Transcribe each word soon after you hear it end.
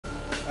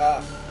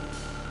Ah.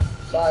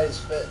 Size,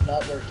 fit,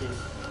 not working.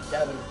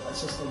 Gavin,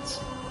 assistance.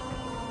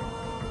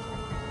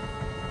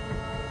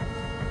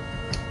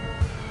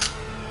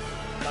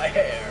 My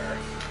hair.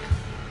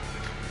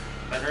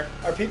 Better?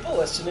 Are people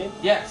listening?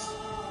 Yes.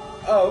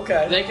 Oh,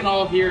 okay. They can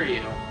all hear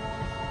you.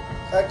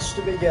 Text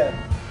to begin.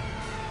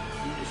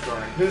 New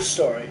story. News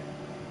story.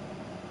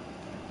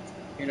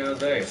 You know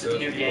they. The Those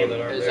new people game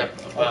that aren't is there. up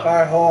above.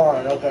 Okay, hold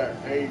on. Okay,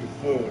 I need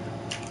food.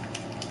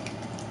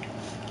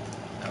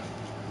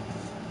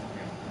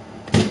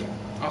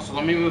 Also,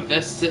 let me move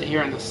this, sit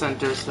here in the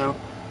center so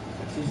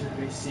it's easier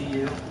to see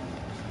you.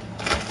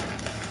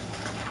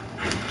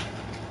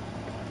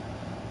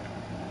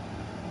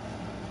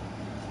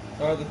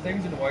 Are the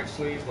things in white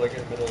sleeves, like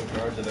in the middle of the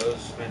cards, are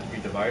those meant to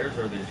be dividers,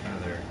 or are they just kind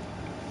of there?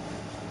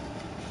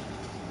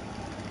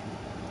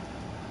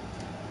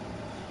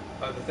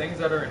 The things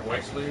that are in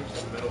white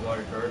sleeves in the middle of all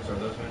your cards, are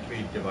those meant to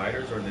be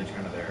dividers, or are they just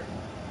kind of there?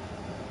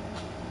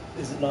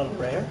 Is it not a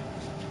rare?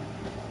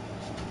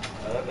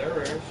 They're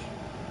rares.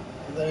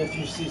 And then if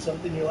you see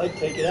something you like,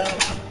 take it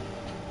out.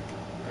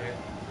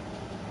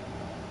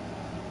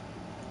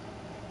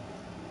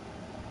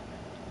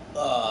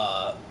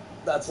 Right.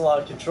 That's a lot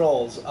of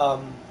controls.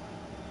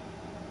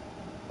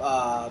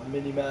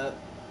 Mini-map.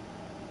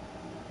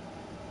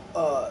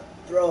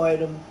 Throw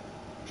item.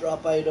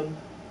 Drop item.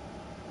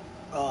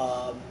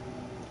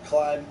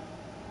 Climb.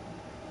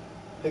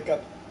 Pick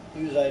up.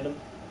 Use item.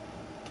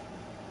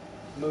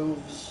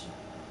 Moves.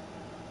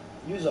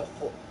 Use a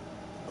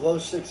glow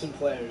sticks and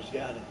flares.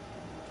 Got it.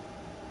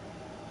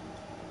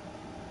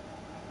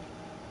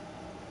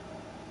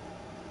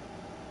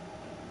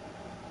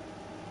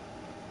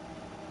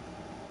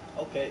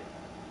 Okay.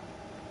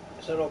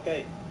 I said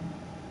okay.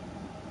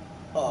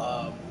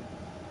 Ah!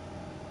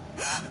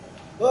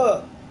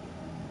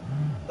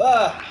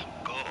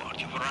 Good,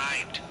 you've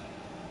arrived.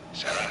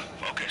 Sarah,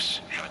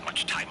 focus. They haven't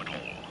much time at all.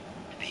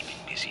 They've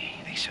been busy.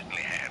 They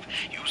certainly have.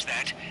 Use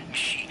that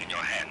machine in your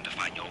hand to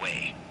find your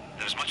way.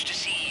 There's much to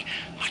see,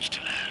 much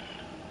to learn.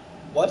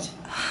 What?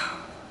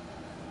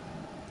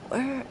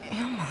 Where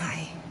am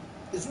I?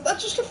 Isn't that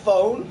just a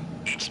phone?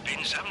 It's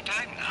been some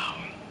time now.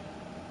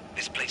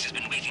 This place has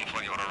been waiting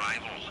for your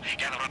arrival.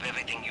 Gather up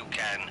everything you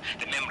can.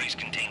 The memories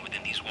contained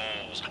within these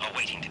walls are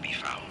waiting to be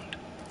found.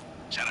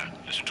 Sarah,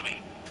 listen to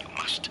me. You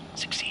must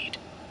succeed.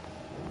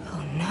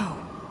 Oh no.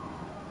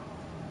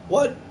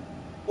 What?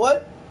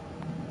 What?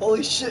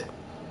 Holy shit.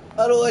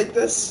 I don't like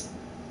this.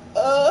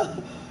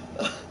 Sarah,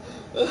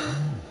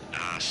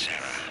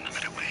 no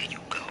matter where you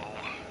go,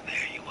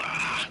 there you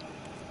are.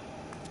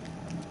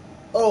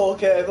 Oh,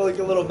 okay, I have like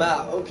a little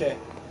map. Okay.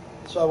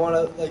 So I want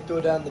to like go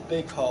down the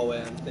big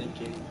hallway, I'm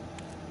thinking.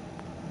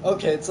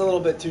 Okay, it's a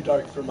little bit too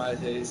dark for my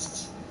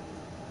tastes.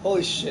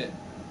 Holy shit.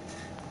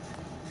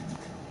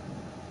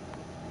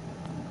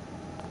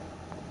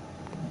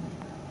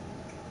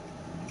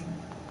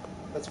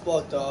 That's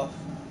blocked off.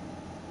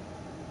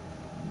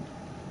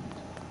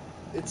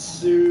 It's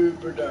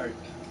super dark.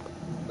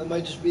 That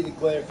might just be the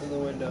glare from the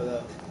window,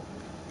 though.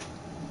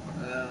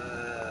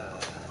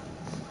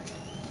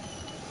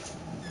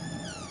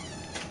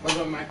 What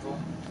about Michael?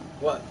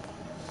 What?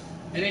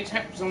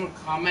 Anytime someone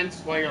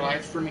comments while you're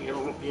live streaming,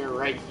 it'll appear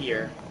right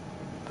here.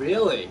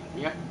 Really?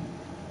 Yep.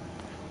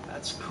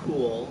 That's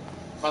cool.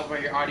 By the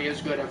way, your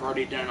audio's good. I've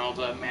already done all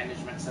the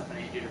management stuff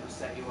I need to do to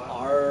set you up.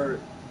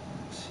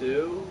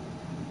 R2?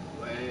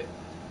 Wait.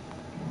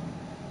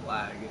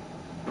 Lag.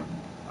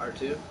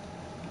 R2?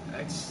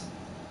 X?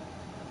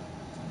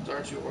 It's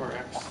R2 or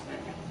X.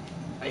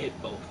 I hit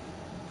both.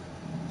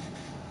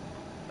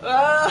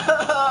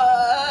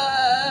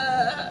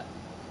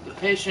 The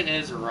patient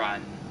is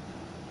run.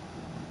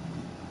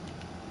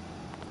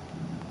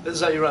 This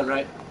is how you run,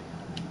 right?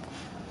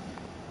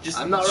 Just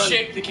I'm not running.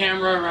 shake the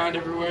camera around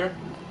everywhere.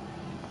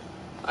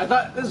 I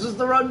thought this was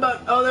the run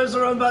button. Oh, there's the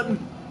run button.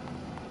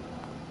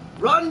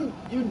 Run,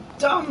 you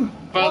dumb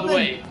By woman. the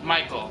way,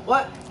 Michael.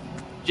 What?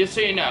 Just so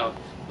you know,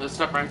 let's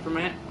stop running for a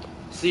minute.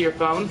 See your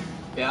phone?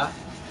 Yeah.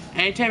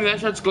 Anytime that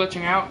starts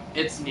glitching out,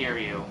 it's near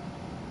you.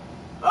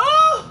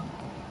 Oh!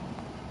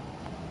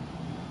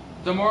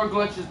 The more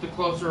glitches, the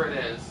closer it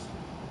is.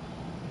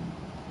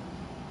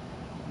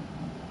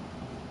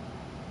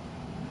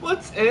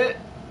 What's it?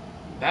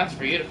 That's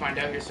for you to find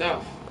out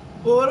yourself.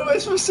 Well, what am I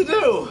supposed to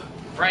do?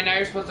 Right now,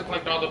 you're supposed to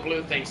collect all the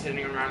blue things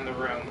sitting around the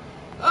room.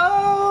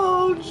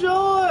 Oh,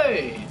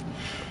 joy!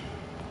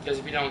 Because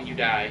if you don't, you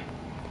die.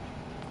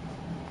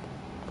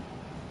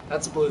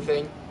 That's a blue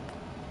thing.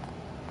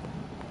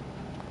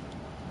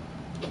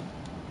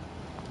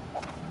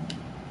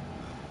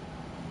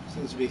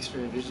 Seems to be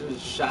experienced.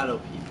 There's shadow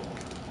people.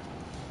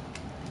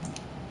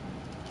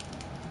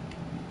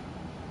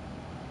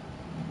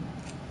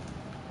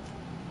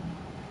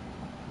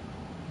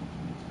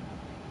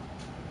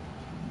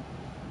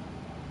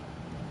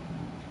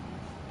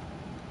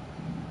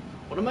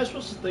 What am I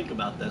supposed to think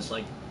about this?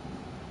 Like,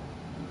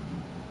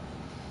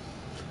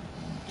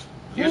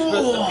 You're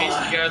supposed to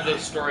piece together the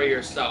story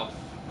yourself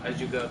as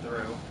you go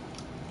through.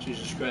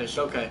 Jesus Christ,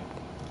 okay.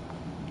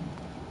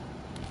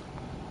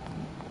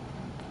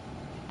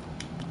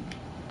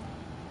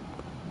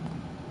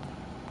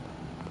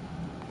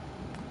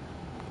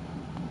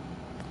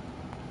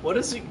 What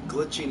does it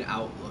glitching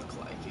out look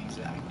like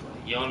exactly?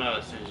 You'll know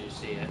as soon as you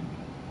see it.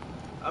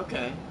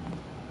 Okay.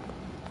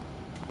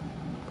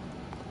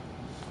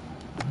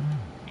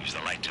 Use the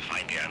light to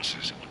find the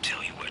answers. It will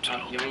tell you where to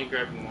You look. only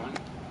grabbing one?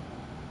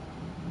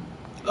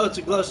 Oh, it's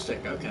a glow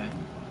stick. Okay.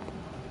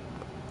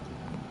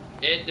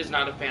 It is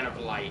not a fan of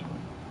light.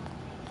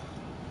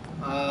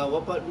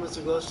 What button was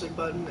the glow stick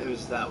button? It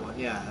was that one.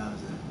 Yeah, that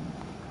was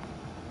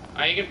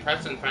it. You can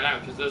press it and find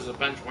out because there's a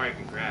bunch more you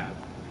can grab.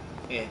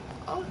 Yeah.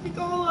 I think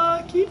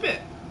I'll keep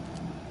it.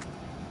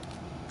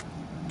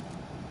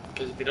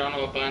 Because if you don't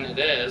know what button it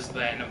is,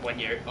 then when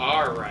you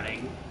are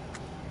running,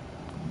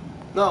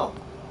 No.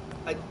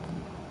 I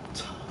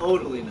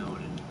totally know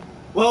it.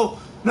 Whoa!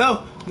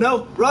 No!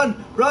 No!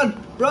 Run!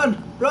 Run!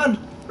 Run!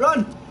 Run!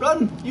 Run!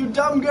 Run! You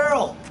dumb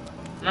girl!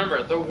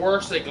 remember, the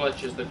worse it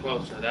glitches, the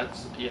closer.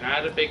 You're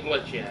not a big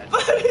glitch yet.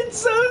 But it's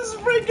so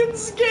freaking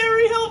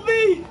scary, help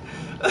me!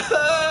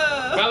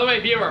 By the way,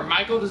 viewer,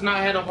 Michael does not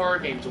handle horror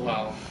games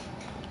well.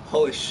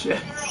 Holy shit.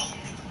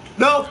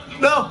 No!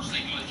 No!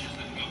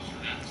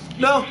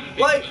 No!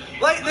 Light!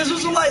 Light! This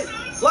was a light!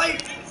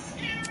 Light!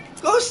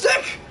 Glow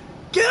stick!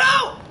 Get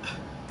out!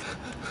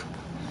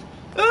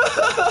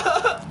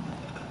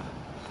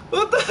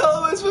 What the hell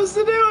am I supposed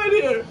to do in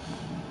here?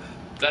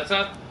 That's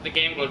not the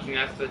game glitching,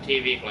 that's the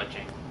TV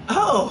glitching.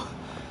 Oh!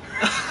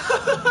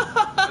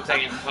 1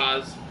 second,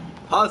 pause.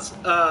 Pause.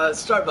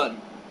 Start button.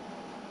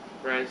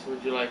 Bryce,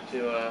 would you like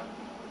to,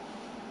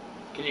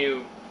 can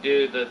you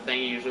do the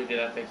thing you usually do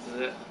that fixes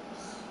it?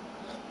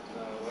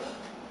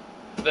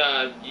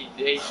 The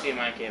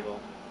HDMI cable.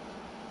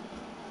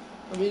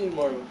 I'm eating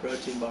more of a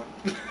protein bar.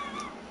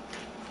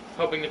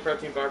 Hoping the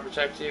protein bar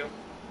protects you.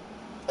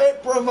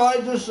 It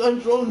provides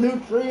essential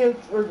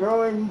nutrients for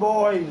growing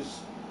boys.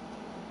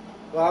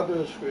 Go to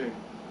the screen.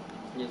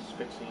 He's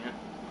fixing it.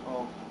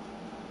 Oh.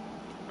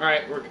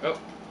 Alright,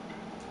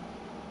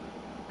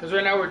 because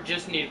right now we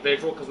just need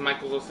visual because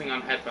Michael's listening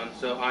on headphones,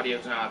 so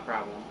audio's not a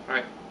problem.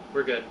 Alright,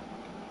 we're good.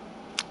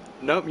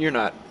 Nope, you're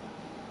not.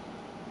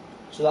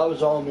 So that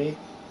was all me?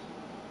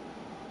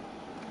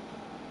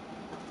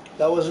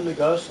 That wasn't a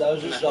ghost, that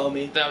was just all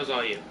me? That was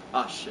all you.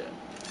 Oh shit.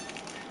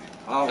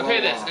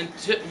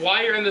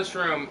 While you're in this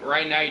room,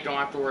 right now you don't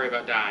have to worry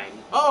about dying.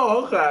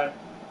 Oh, okay.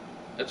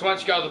 It's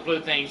once you got all the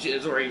blue things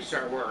is where you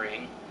start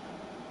worrying.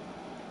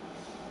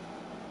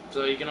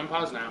 So you can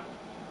unpause now.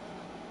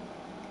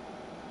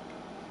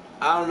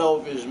 I don't know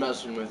if he's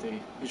messing with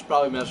me. He's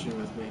probably messing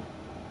with me.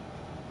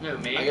 No,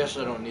 me? I guess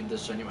I don't need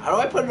this anymore. How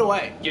do I put it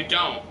away? You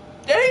don't.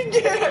 Dang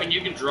it! I mean,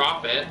 you can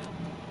drop it.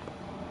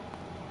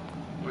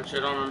 Which I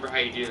don't remember how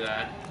you do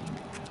that.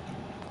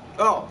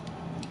 Oh.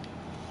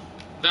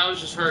 That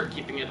was just her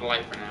keeping it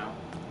alight for now.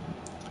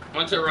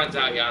 Once it runs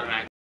out, you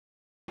automatically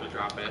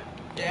drop it.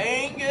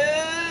 Dang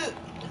it!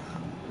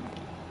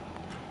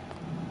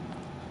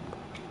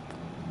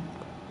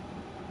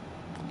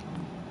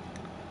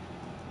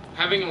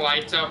 Having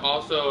lights out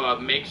also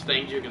makes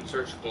things you can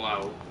search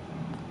glow.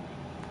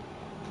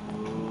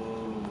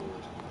 Ooh.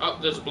 Oh,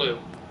 there's blue.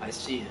 I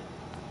see it.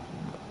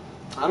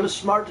 I'm a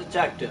smart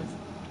detective.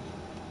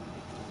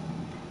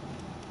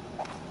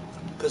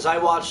 Because I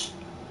watched,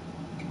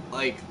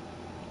 like,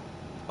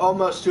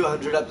 almost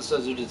 200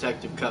 episodes of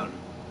Detective Conan.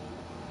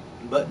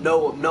 But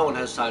no one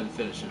has time to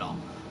finish it all.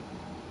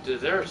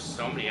 Dude, there are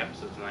so many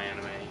episodes in the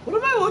anime. What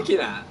am I looking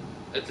at?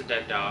 It's a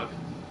dead dog.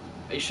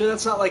 Are you sure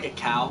that's not like a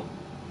cow?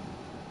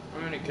 I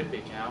mean, it could be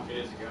a cow. It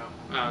is a go.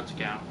 Oh, it's a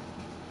cow.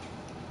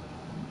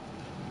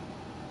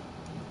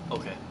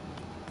 Okay.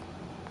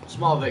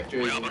 Small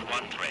victories. We are but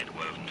one thread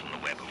woven from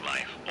the web of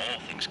life. All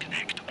things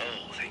connect.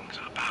 All things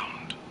are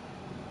bound.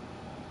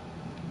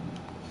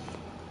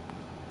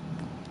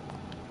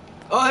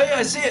 Oh, hey,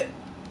 I see it!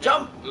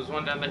 Jump! There's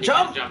one down there. You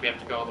Jump! can't jump. You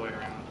have to go all the way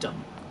around.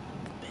 Dumb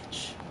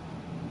bitch.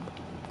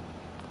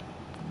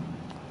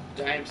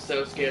 I am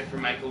so scared for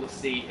Michael to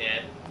see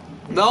it.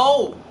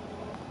 No!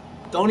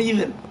 Don't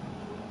even.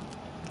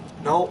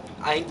 No,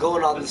 I ain't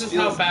going on This this is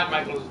how field. bad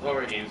Michael's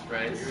horror games, Are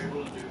right? you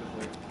able to do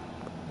this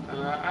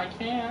later? I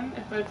can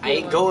if I feel I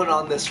ain't like going it.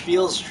 on this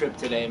fields trip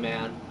today,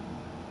 man.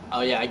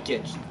 Oh yeah, I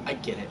get it.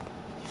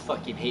 You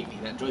fucking hate me.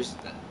 That Joyce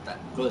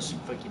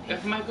fucking hate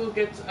If me. Michael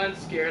gets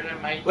unscared, I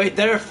might. Wait,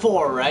 there are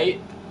 4, right?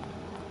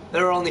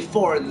 There are only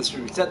 4 in this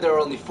room. You said there were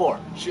only 4.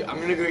 Shoot, I'm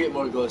gonna go get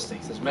more glow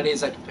sticks. As many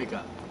as I can pick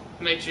up.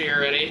 Make sure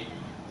you're ready.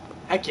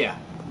 Heck yeah.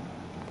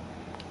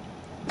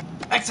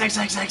 X. You're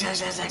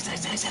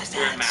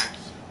at max.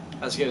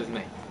 That's good with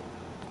me.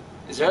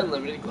 Is there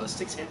unlimited glow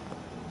sticks here?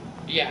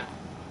 Yeah.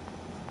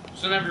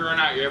 So whenever you run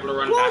out, you're able to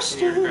run Glow back in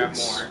here to grab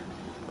sticks. more.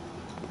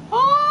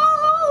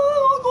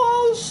 Oh,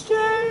 glow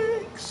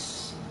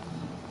sticks.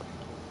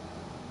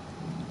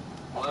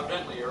 Well,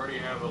 evidently you already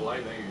have a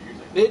light that you're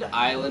using.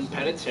 Mid-Island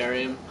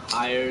Penitentiary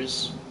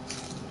hires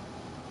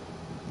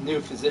new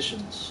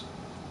physicians.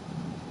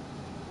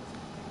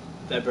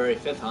 February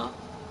 5th, huh?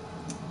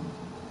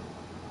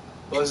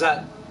 What was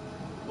that?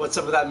 What's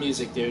up with that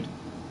music, dude?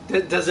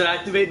 Does it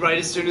activate right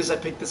as soon as I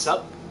pick this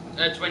up?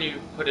 That's when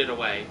you put it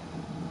away.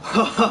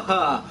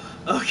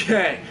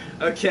 Okay.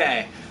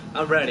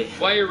 I'm ready.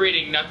 While you're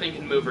reading, nothing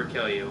can move or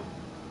kill you.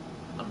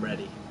 I'm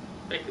ready.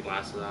 Take the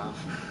glasses off.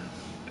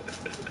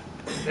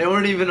 They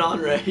weren't even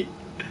on, right?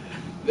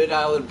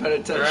 Mid-Island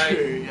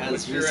Penitentiary Right. has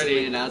Once you're recently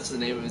ready. announced the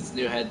name of its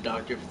new head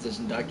doctor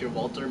physician, Dr.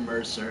 Walter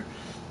Mercer.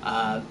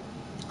 I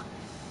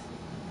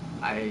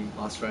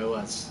lost where I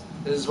was.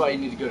 This is why you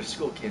need to go to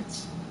school,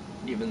 kids.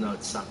 Even though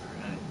it's summer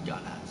and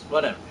God has.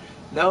 Whatever.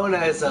 Known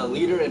as a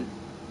leader in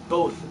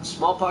both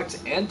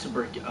smallpox and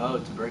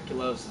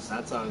tuberculosis.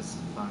 That's always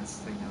the funnest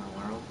thing in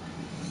the world.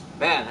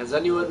 Man, has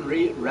anyone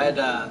read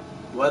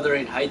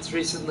Wuthering Heights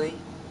recently?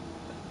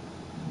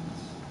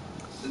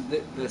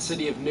 The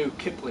city of New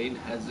Kipling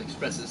has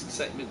expressed its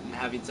excitement in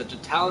having such a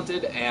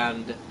talented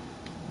and...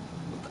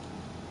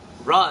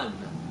 Run!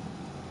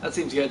 That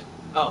seems good.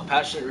 Oh,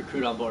 passionate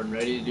recruit on board and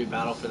ready to do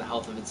battle for the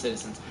health of its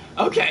citizens.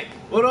 Okay,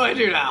 what do I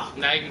do now?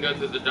 Now you can go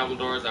through the double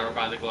doors that were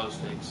by the glow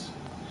sticks.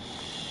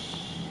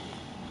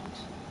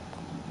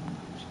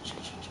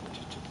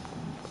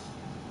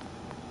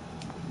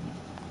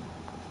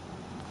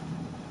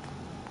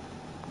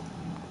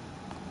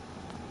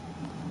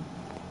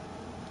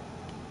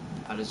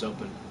 How does it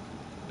open?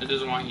 It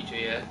doesn't want you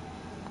to yet.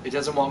 It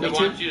doesn't want me It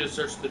to? wants you to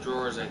search the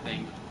drawers, I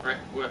think. Right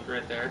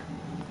there.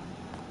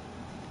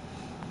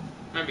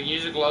 Remember,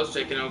 use a glow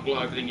stick and it'll glow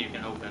everything you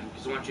can open.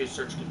 Because it wants you to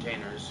search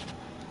containers.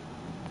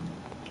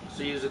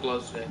 So use a glow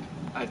stick.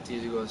 I have to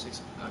use a glow stick.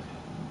 Okay.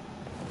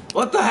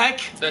 What the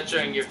heck? That's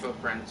showing your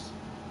footprints.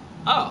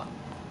 Oh.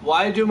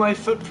 Why do my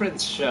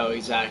footprints show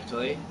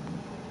exactly?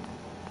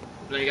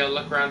 Now you gotta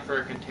look around for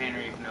a container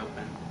you can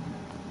open.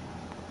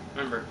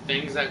 Remember,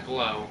 things that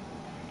glow.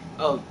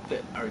 Oh, they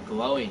are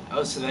glowing.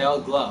 Oh, so they all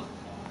glow.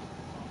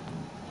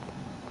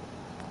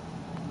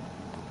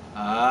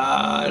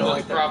 I don't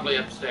like that. Probably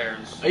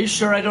upstairs. Are you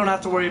sure I don't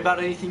have to worry about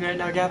anything right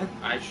now, Gavin?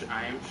 I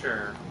am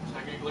sure.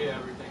 Technically,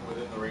 everything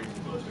within the range of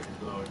the glow stick is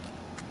glowing.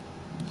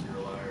 You're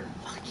a liar.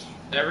 Fuck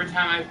you. Every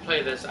time I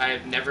play this, I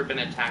have never been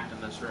attacked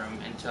in this room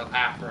until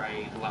after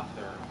I left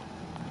the room.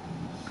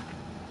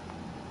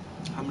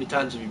 How many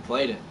times have you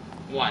played it?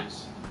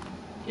 Once.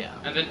 Yeah.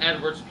 And then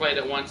Edwards played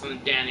it once, and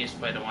then Danny's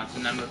played it once,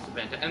 and then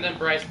and then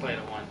Bryce played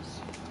it once.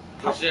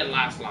 Which didn't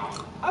last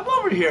long. I'm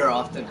over here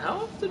often. How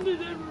often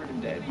did Edward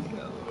and Danny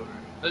go over?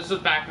 This was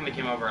back when they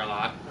came over a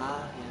lot.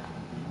 Ah,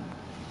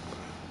 yeah.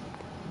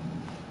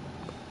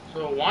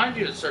 So I wanted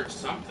you to search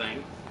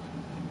something.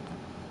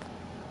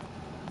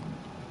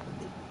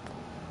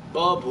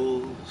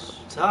 Bubbles,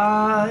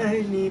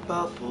 tiny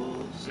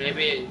bubbles,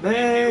 Maybe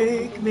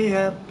make me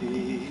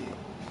happy.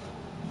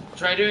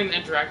 try doing the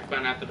interactive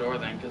button at the door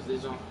then, because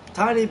these don't.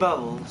 Tiny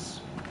bubbles.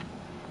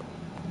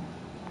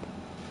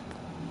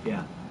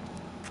 Yeah.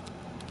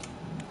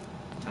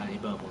 Tiny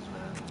bubbles,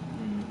 man.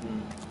 Mm-hmm.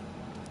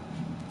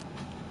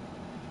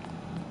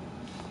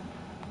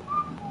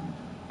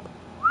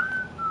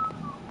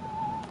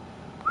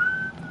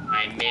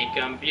 I make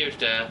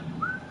computer.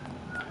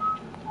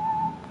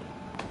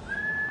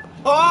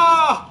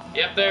 Oh!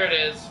 Yep, there it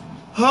is.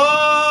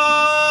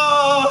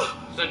 Oh!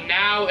 So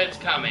now it's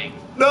coming.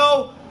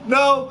 No!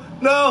 No!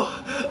 No!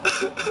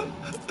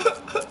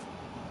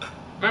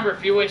 Remember,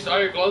 if you waste all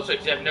your glow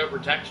sticks, you have no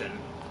protection.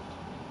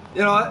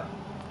 You know what?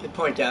 Good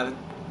point, Gavin.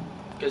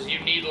 Because you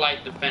need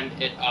light to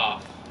fend it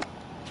off.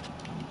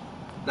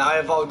 Now I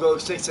have all glow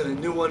sticks and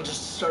a new one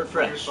just to start Your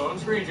fresh. phone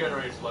screen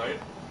generates light.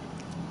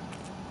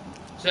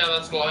 See how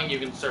that's glowing? You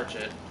can search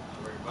it.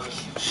 Very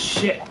much.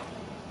 Shit.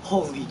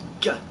 Holy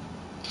god.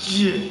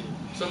 Yeah.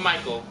 So,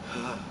 Michael,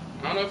 I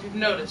don't know if you've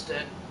noticed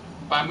it,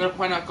 but I'm going to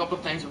point out a couple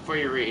things before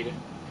you read.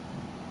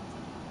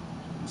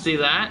 See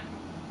that?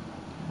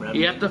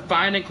 You have to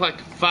find and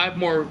collect 5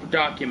 more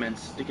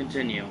documents to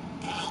continue.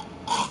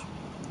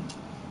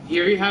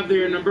 Here you have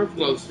your number of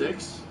glow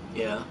sticks,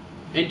 Yeah.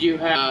 and you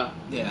have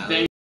Yeah.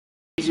 things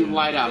you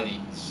light up.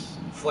 Things.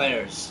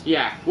 Flares.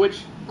 Yeah,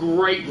 which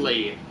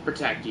greatly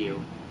protect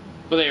you,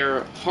 but they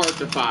are hard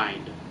to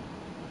find.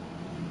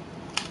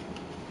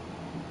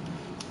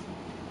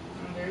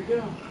 And there you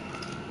go.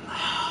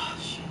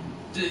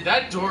 Dude,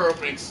 that door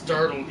opening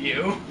startled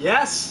you.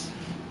 Yes.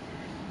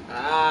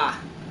 Ah.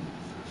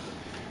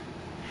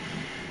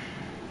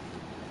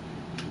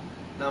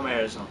 Now my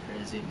hair is all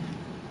crazy.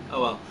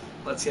 Oh well.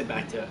 Let's get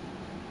back to it.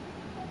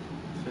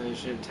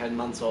 Finishing 10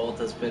 months old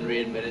has been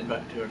readmitted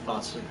back to her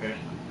foster care.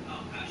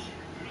 Oh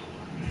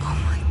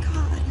my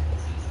god.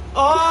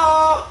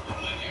 Oh!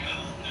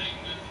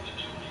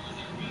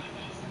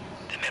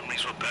 The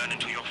memories will burn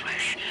into your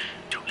flesh.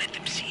 Don't let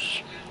them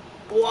see.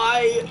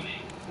 Why?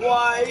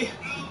 Why?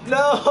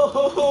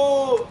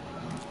 No!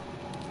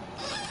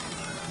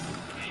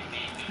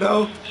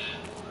 No.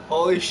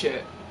 Holy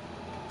shit.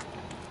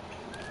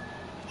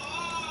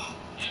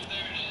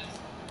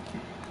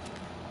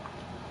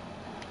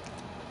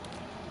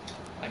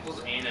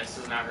 Michael's anus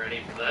is not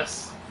ready for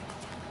this.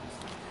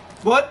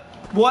 What?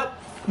 What?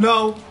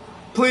 No.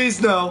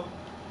 Please no.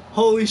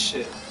 Holy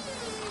shit.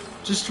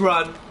 Just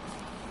run.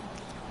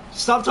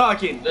 Stop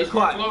talking. Be There's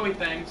more quiet. glowy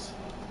things.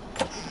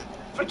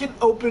 Freaking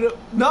open it.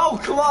 No,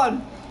 come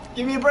on.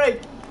 Give me a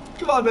break.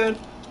 Come on, man.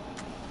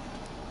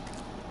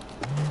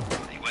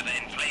 They were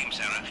in flames,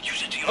 Sarah.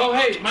 Oh,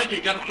 hey, Mikey,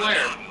 you got a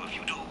flare. If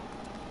you do,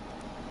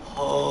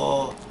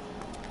 Oh.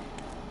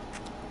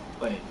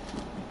 Wait.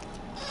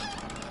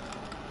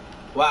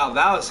 Wow,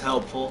 that was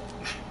helpful.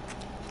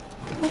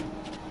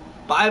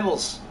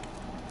 Bibles.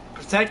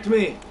 Protect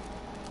me.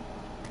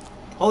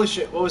 Holy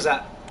shit, what was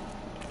that?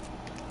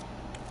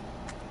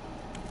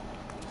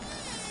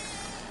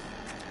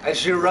 I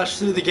should rush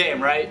through the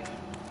game, right?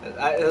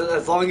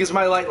 As long as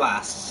my light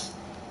lasts.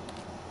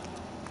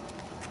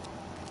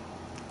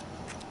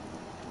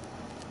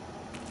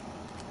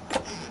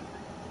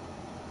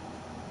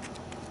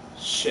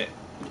 Shit.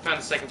 You found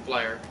a second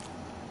flyer.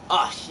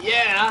 Oh,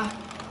 yeah.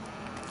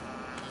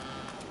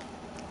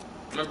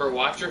 Remember,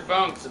 watch your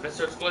phone, because if it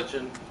starts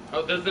glitching...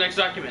 Oh, there's the next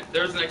document.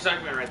 There's the next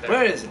document right there.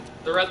 Where is it?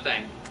 The red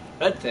thing.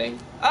 Red thing.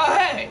 Oh,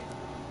 hey.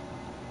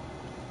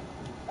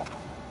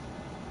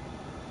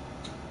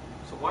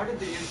 So why did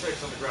the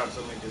insects on the ground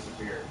suddenly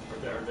disappear?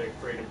 Are they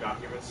afraid of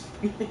documents?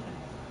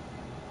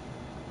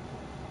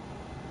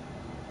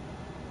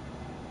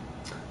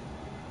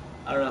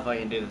 I don't know if I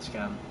can do this,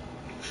 Gavin.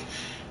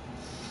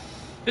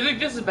 I think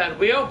this is bad.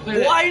 We all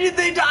played Why did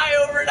they die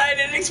overnight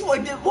and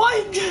exploded?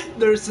 Why?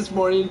 There's this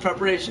morning in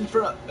preparation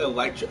for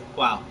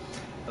electroshock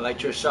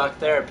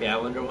therapy. I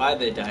wonder why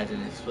they died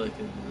and exploded.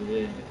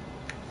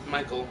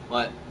 Michael,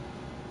 What?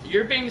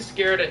 you're being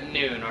scared at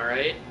noon,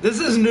 alright? This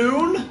is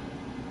noon?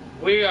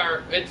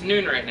 It's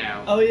noon right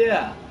now. Oh,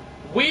 yeah.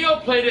 We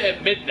all played it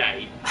at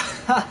midnight.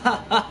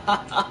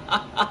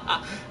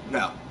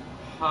 No.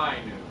 High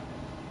noon.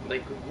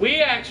 Like,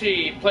 we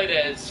actually played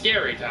it at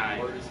scary time.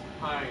 What is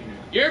high noon?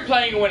 You're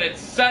playing when it's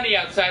sunny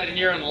outside and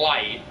you're in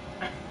light.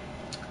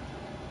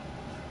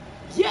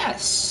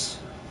 Yes.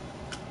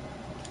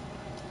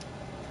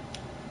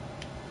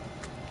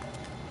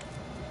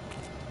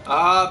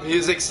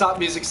 Music, stop,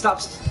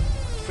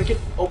 freaking,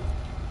 oh,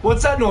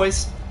 what's that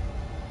noise?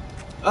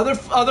 Other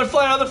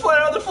flare. Another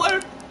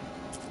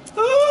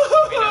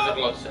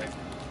glow stick.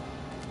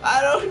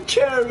 I don't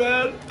care,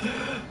 man.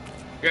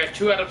 You're at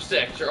 2 out of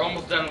 6. You're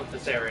almost done with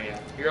this area.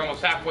 You're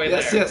almost halfway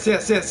Yes. there.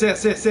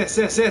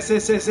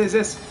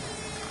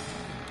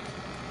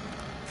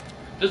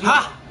 There's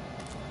Ha!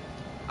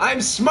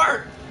 I'm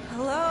smart.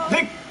 Hello?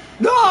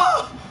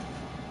 No!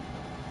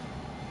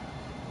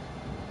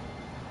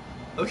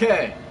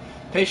 Okay.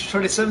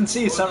 Patient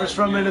 27C suffers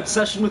from an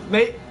obsession with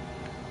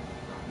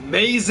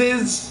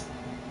mazes.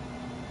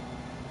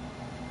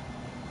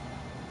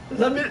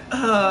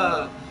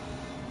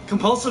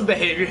 Compulsive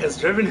behavior has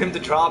driven him to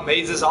draw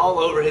mazes all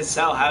over his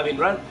cell, having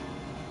run...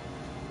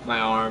 My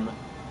arm.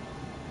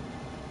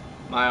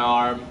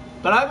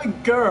 But I'm a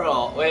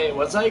girl. Wait,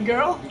 was I a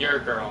girl? You're a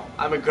girl.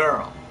 I'm a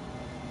girl.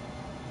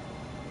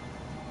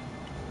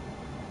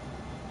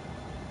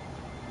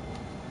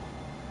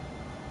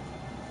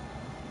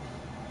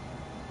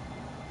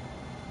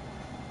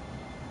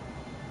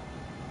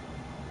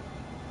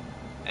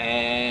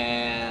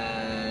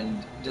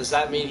 And does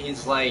that mean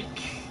he's like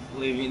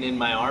living in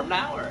my arm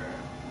now, or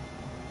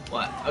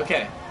what?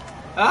 Okay.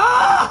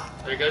 Ah!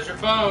 There goes your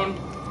phone.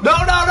 No!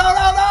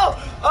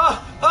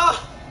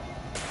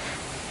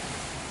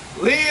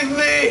 Leave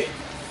me!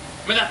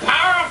 May the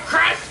power of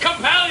Christ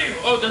compel you!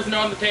 Oh, there's no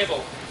on the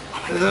table.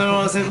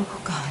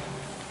 Oh, God.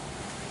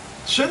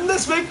 Shouldn't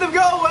this make them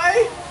go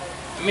away?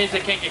 It means they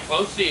can't get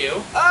close to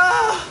you.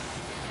 Ah!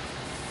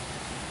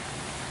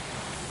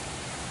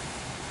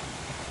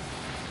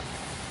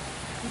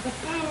 May the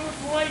power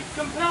of light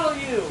compel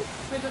you!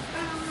 May the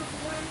power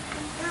of light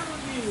compel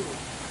you!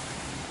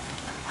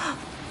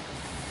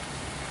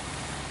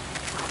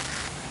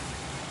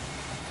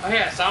 Oh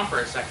yeah, sound for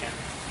a second.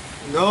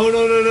 No.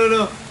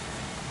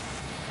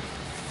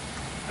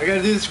 I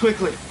gotta do this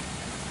quickly.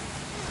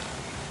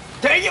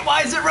 Dang it,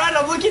 why is it red?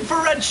 I'm looking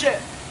for red shit.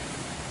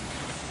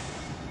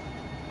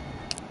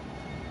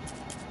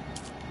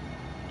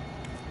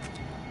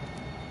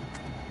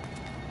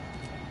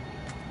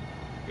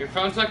 Your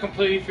phone's not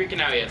completely freaking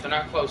out yet. They're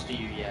not close to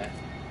you yet.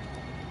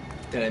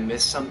 Did I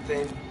miss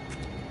something?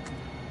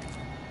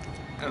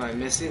 Am I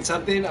missing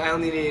something? I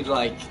only need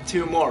like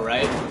 2 more,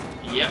 right?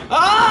 Yep.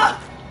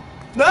 Ah!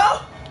 No!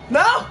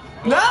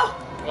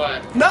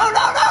 What? No!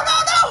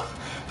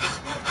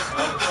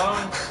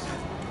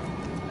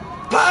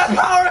 By the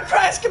power of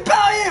Christ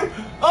compel you!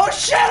 Oh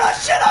shit!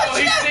 Oh,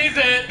 he sees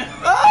it!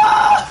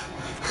 Ah!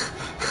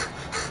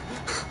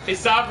 He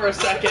saw for a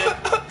second.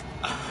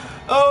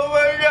 Oh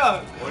my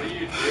god! What do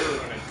you do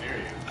when it's near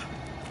you?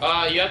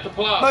 You have to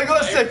pull out. My glow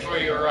right stick! before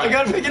you I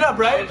gotta pick it up,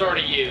 right? That one's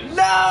already used.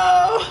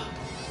 No!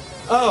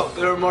 Oh,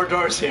 there are more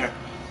doors here.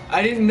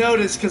 I didn't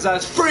notice because I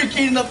was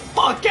freaking the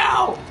fuck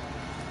out!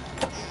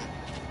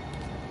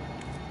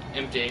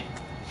 Empty.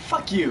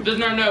 Fuck you. There's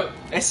no note.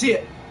 I see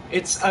it.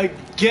 It's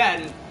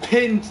again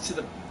pinned to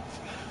the...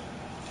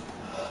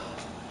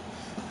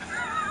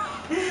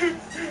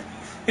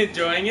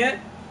 Enjoying it?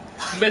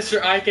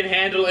 Mr. I can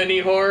handle any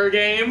horror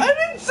game? I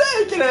didn't say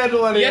I can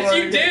handle any Yes, horror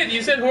you game. did.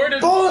 You said horror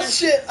doesn't...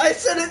 Bullshit! I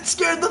said it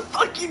scared the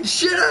fucking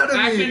shit out of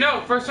me! Actually,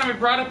 no. First time we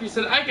brought up, you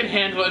said I can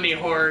handle any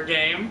horror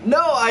game.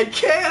 No, I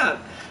can't!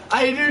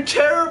 I do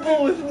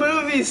terrible with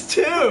movies,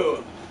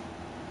 too!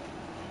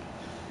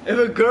 If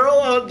a girl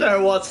out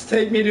there wants to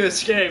take me to a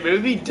scary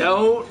movie,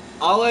 don't.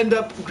 I'll end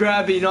up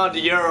grabbing onto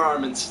your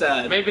arm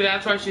instead. Maybe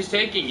that's why she's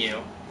taking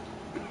you.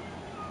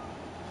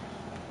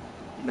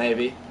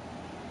 Maybe.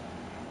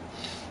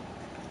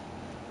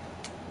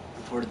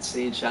 Reported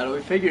seeing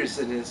shadowy figures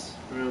in his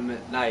room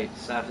at night.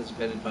 Staff has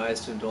been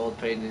advised to indulge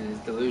pain in his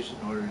delusion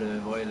in order to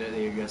avoid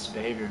any aggressive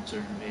behavior in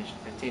certain patient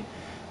 15.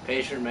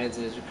 Patient remains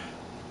in his room.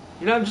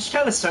 You know, I'm just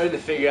kind of starting to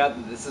figure out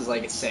that this is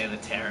like a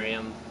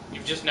sanitarium.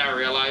 You've just now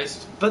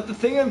realized? But the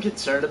thing I'm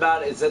concerned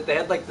about is that they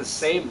had like the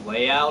same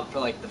layout for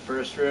like the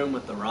first room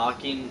with the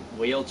rocking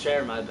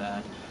wheelchair, my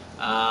bad,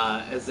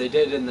 as they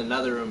did in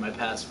another room I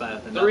passed by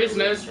with another The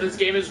reason is wheelchair. this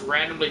game is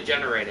randomly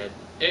generated.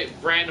 It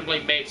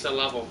randomly makes a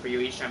level for you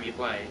each time you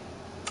play.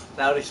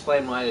 That would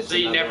explain why it's So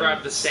you never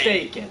have the same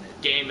stake in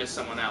it. game as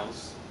someone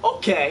else.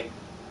 Okay.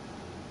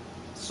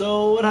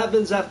 So what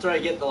happens after I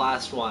get the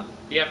last one?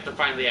 You have to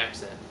find the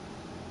exit.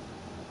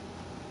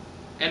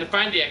 And to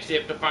find the exit, you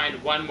have to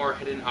find one more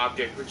hidden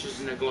object, which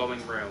is in a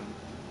glowing room.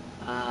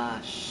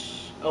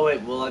 Oh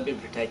wait, will I be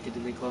protected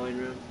in the glowing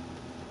room?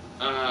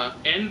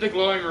 In the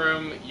glowing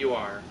room, you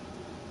are.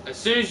 As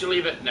soon as you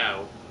leave it,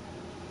 no.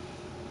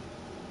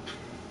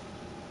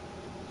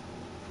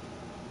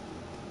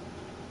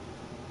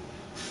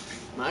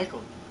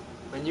 Michael,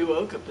 when you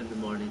woke up in the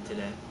morning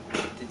today,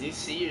 did you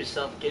see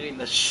yourself getting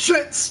the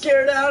shit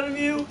scared out of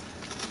you?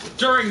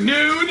 During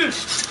noon?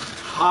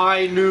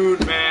 High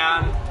noon,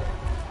 man.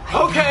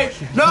 Okay,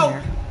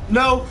 no,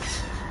 no.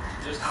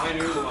 Just high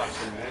noon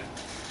watching, man.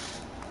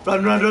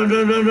 Run, run, run,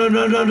 run, run, run,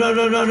 run, run, run,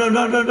 run, run, run,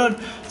 run, run,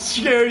 run.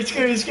 Scary,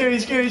 scary, scary,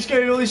 scary,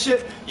 scary, holy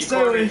shit. You Stay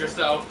away. cornered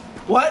yourself.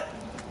 What?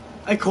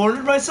 I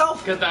cornered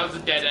myself? Because that was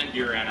a dead end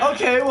you ran at.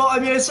 Okay, well, I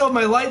mean, I still have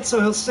my light, so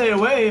he'll stay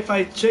away if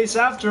I chase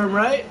after him,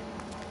 right?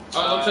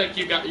 Oh, it looks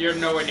like you're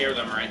nowhere near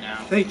them right now.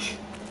 Thank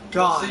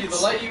God. See, the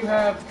light you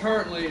have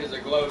currently is a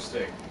glow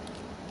stick.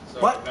 So,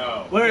 What?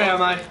 No. Where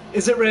am I?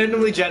 Is it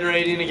randomly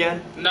generating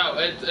again? No,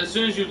 as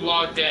soon as you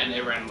logged in,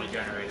 it randomly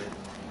generated.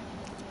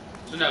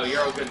 So no,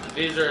 you're all good.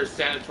 These are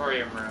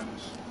sanatorium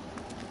rooms.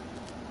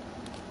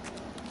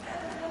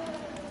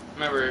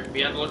 Remember,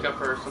 be on the lookout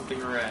for something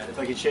red.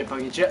 Fucking shit,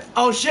 fucking shit.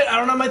 Oh shit, I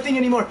don't have my thing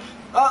anymore.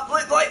 Light,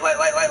 light, light, light,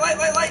 light, light,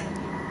 light,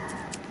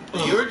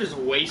 light. You were just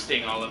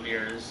wasting all of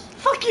yours.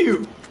 Fuck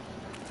you.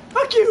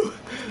 Fuck you.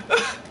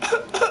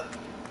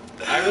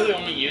 I really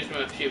only used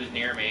them if she was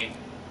near me.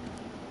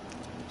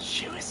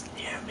 She was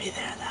near me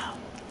there, though.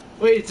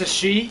 Wait, it's a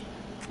she?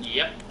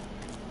 Yep.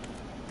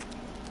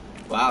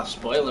 Wow,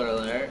 spoiler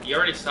alert. You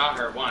already saw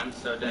her once,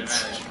 so it didn't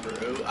That's matter.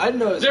 true. I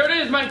know. There it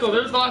is, Michael.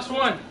 There's the last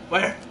one.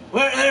 Where?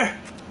 Where? There.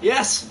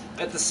 Yes,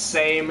 at the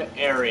same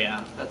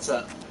area. That's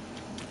a.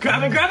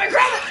 Grab it! Grab it!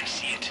 Grab it! I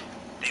see it.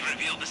 They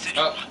revealed the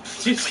sigil. Oh,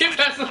 she skipped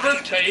past the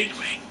first page.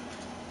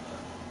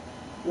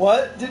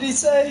 What did he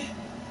say?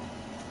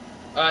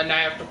 Now you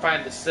have to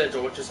find the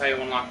sigil, which is how you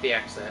unlock the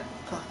exit.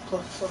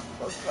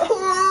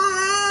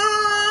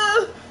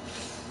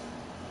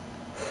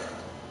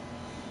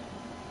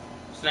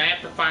 So now you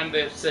have to find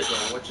the sigil,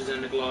 which is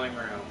in the glowing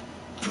room.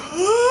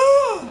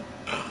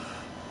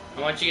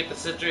 And once you get the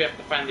sigil, you have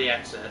to find the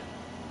exit.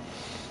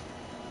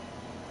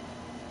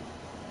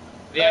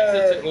 The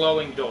exit's a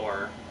glowing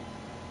door.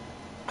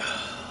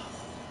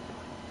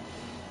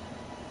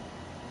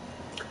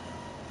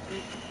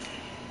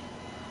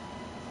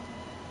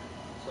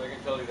 So I can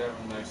tell you that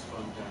was a nice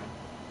fun time.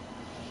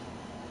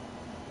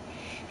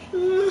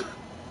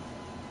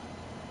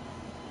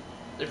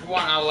 If you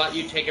want, I'll let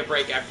you take a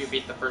break after you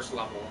beat the first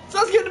level.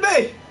 Sounds good to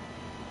me.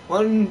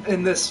 One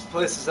in this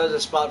place is such a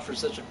spot for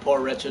such a poor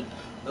wretched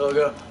little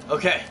girl.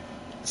 Okay,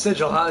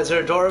 sigil, huh? Is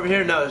there a door over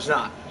here? No, there's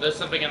not. There's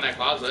something in that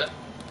closet.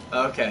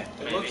 Okay. It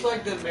Maybe. looks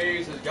like the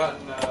maze has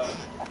gotten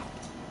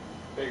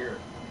bigger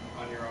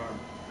on your arm.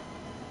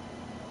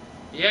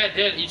 Yeah, it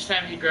did. Each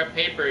time you grab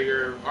paper,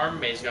 your arm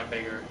maze got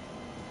bigger.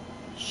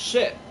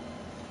 Shit.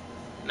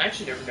 And I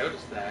actually never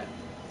noticed that.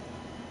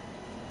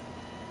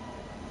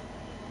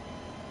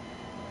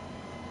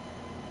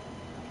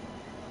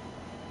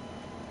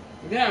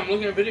 Yeah, I'm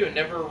looking at a video and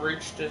never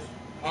reached this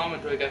palm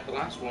until I got the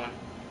last one.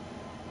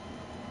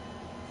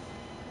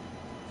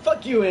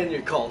 Fuck you and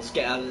your calls,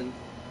 Gavin.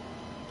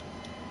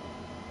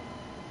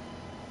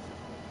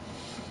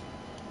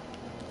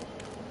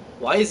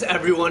 Why is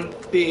everyone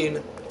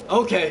being...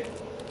 Okay.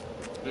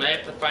 And I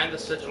have to find the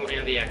sigil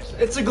and the exit.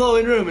 It's a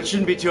glowing room. It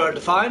shouldn't be too hard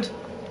to find.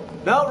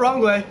 No,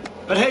 wrong way.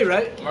 But hey,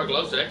 right? More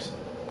glow sticks.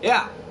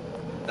 Yeah.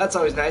 That's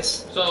always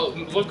nice. So,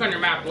 look on your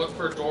map, look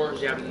for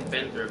doors you haven't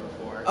been through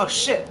before. Oh,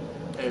 shit.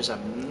 There's a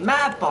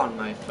map on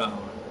my phone.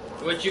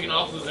 Which you can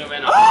also zoom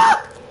in on.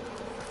 Ah!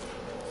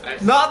 I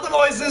see. Not the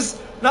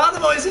voices! Not the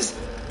voices!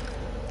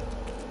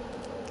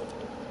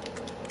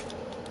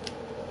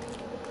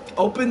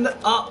 Open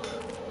up.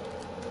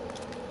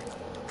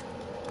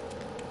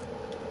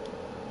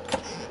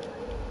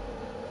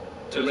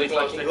 Too many There's a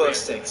fucking glow glow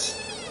stick sticks.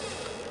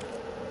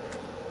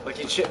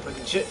 Fucking shit,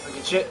 fucking shit,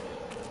 fucking shit.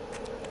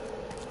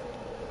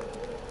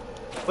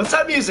 What's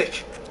that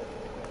music?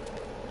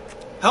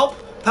 Help!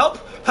 Help!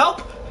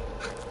 Help!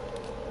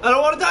 I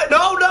don't want to die!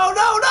 No, no,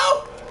 no,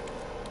 no!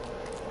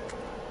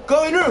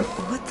 Alien room.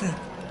 What the?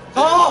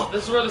 Oh.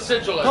 This is where the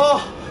sigil is.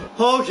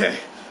 Oh. Okay.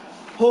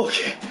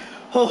 Okay.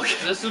 Okay.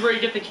 This is where you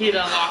get the key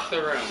to unlock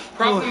the room.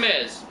 Problem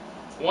is,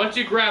 once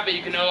you grab it,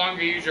 you can no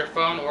longer use your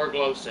phone or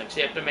glow stick, so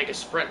you have to make a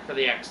sprint for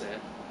the exit.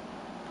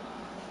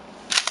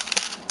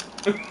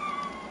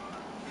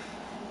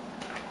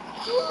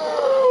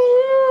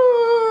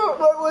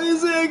 What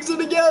is the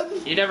exit again?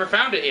 You never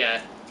found it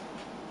yet.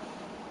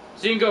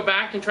 So you can go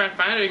back and try and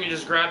find it, or you can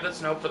just grab this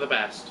and hope for the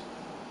best.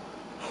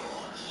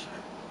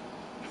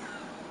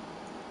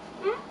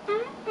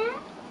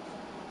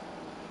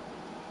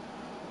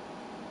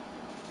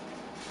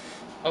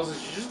 Also,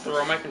 did you just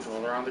throw my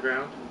controller on the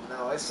ground?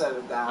 No, I set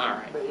it down.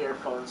 Alright. The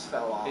earphones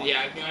fell off. Yeah,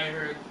 I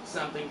heard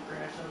something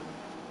crash.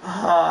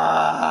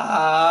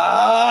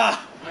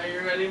 Are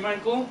you ready,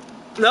 Michael?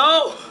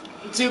 No!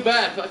 Too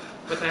bad.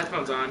 Put the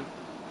headphones on.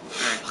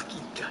 Alright.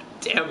 Fucking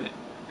goddamn it.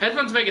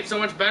 Headphones make it so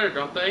much better,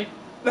 don't they?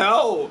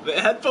 No,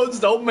 the headphones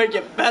don't make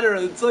it better.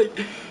 It's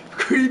like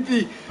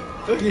creepy.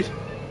 Fucking.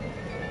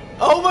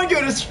 Oh my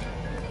goodness.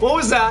 What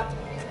was that?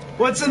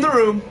 What's in the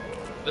room?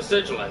 The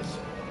sigil is.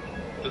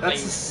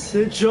 That's a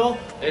sigil?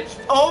 It's.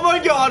 Oh my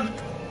god.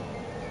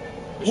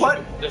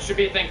 What? There should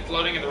be a thing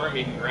floating in the room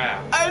you can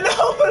grab. I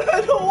know, but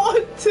I don't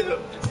want to.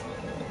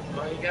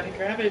 Well, you gotta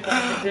grab it if you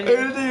I continue.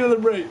 gotta take another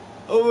break.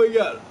 Oh my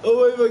god.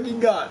 Oh my fucking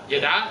god. You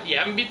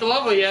haven't beat the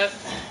level yet.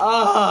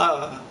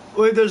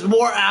 Wait, there's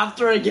more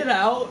after I get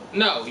out?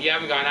 No, you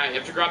haven't gone out. You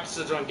have to grab the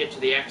sigil and get to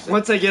the exit.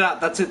 Once I get out,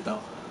 that's it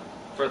though.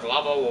 For the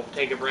level, we'll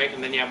take a break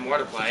and then you have more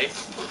to play.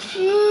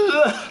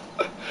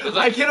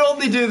 I can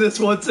only do this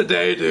once a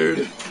day,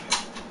 dude.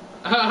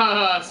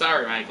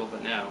 Sorry, Michael,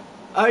 but no.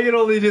 I can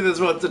only do this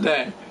once a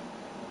day.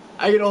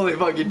 I can only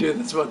fucking do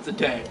this once a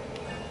day.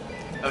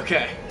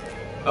 Okay.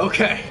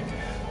 Okay.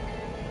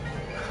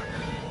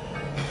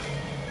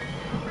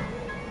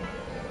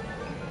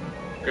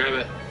 Grab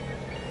it.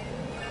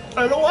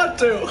 I don't want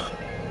to.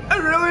 I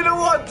really don't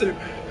want to.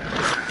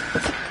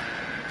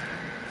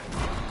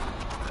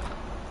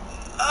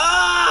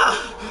 Ah!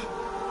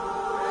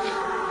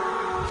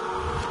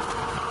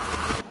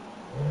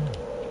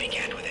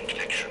 Began with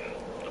infection,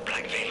 a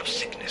black veil of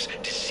sickness,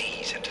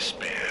 disease, and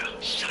despair,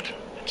 sudden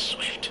and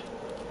swift.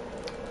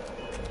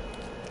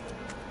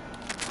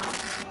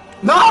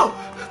 No!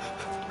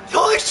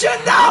 Holy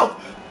shit, no!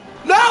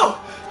 No!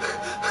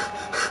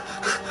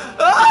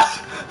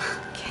 Ah!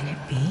 Can it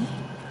be?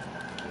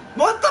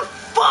 What the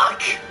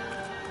fuck?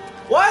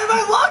 Why am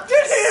I locked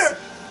in here?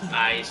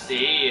 I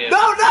see you.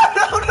 No, no,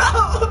 no,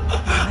 no!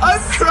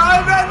 I'm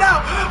crying right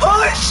now!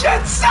 Holy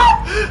shit,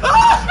 stop!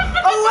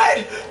 Ah! Oh,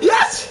 wait!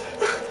 Yes!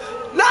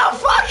 No,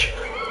 fuck!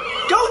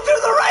 Go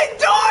through the right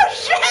door!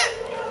 Shit!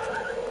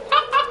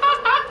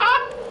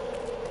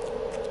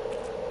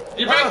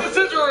 You're back to the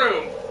sigil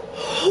room!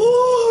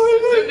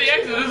 It's in the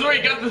exit. This is where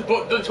you got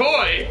the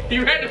toy.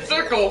 You ran a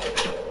circle.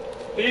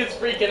 He is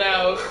freaking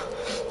out.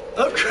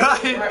 I'm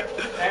crying.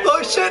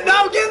 Oh shit,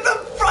 now get the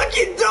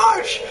fucking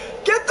door!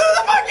 Get through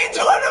the fucking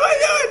door! What am I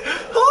doing?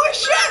 Holy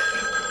shit!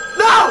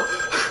 No!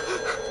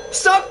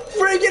 Stop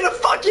bringing a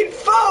fucking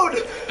phone!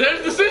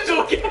 There's the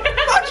sigil again!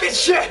 Fucking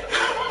shit!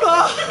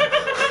 Oh.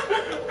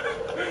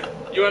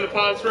 You want to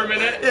pause for a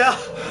minute? Yeah.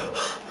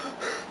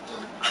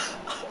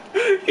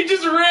 He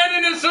just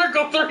ran in a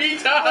circle 3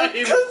 times!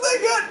 Because I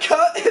got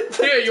cut in the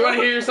Here, you want to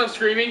door. hear yourself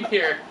screaming?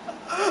 Here.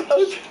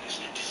 Okay.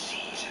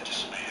 Disease and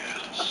despair,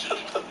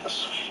 sudden and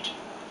swift.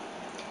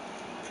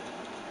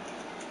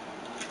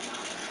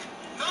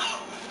 No!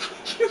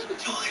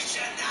 Holy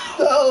shit, no!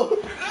 No.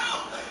 No!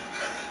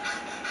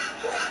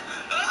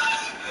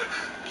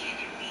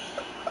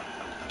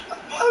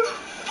 What the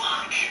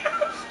fuck?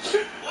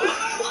 Why am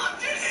I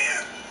locked in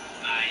here?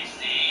 I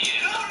see you.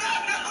 No, no,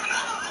 no,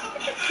 no!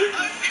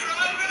 I'm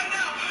crying right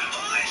now!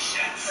 Holy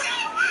shit,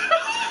 stop!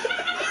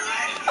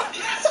 Alright,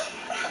 yes!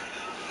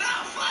 No,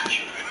 fuck!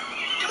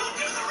 Go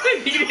do the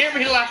right You can hear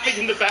me laughing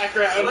in the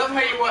background. I love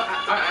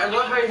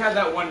how you had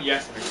that one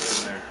yes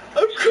next in there.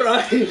 I'm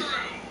crying.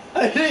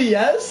 I did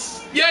yes?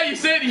 Yeah, you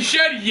said you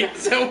should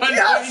yes at one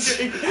Yes!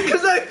 point.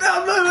 Because I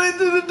found my way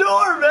through the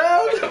door,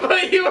 man!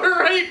 But you were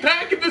right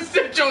back in the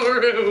sigil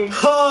room.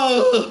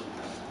 Oh.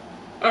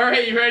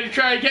 Alright, you ready to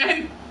try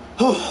again?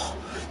 Oh.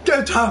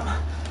 Go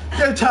time.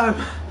 Go time.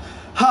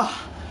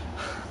 Ha.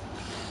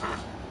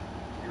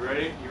 You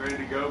ready? You ready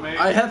to go, mate?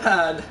 I have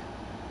had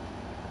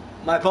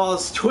my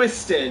balls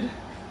twisted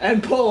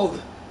and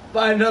pulled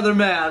by another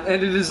man,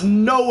 and it is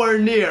nowhere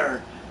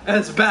near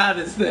as bad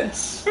as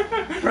this.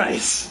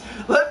 Bryce,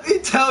 let me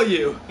tell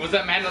you. Was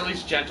that man at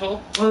least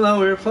gentle? Well, no,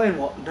 we were playing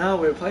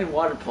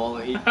water polo.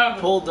 He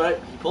pulled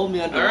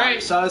me under. All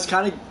right. So I was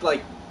kind of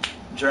like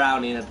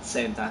drowning at the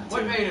same time too.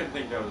 What made him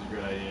think that was a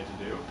good idea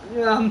to do?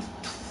 Yeah, I'm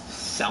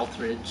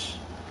Southridge.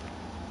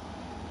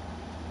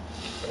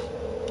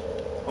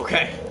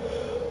 Okay.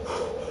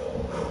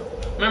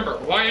 Remember,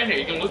 while you're in here,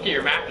 you can look at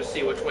your map to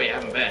see which way you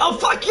haven't been. Oh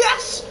fuck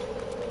yes!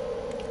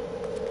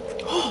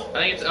 I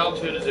think it's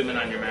L2 to zoom in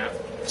on your map.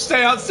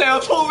 Stay out, stay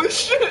out! Holy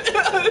shit!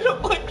 I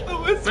don't like the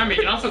whisper. Remember,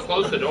 you can also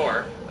close the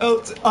door.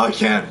 Oh, I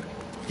can.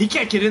 He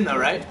can't get in though,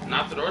 right?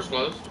 Not the door's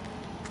closed.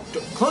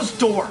 Close the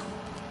door.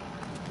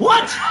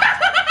 What?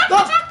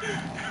 No.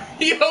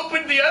 He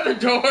opened the other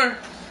door.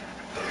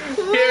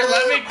 Here,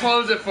 let me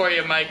close it for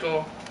you,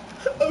 Michael.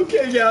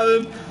 Okay,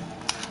 Gavin.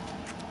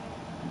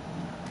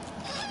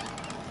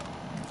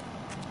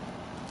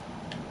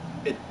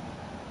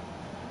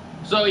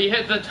 So you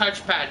hit the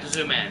touchpad to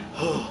zoom in.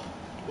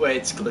 Wait,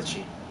 it's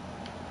glitchy.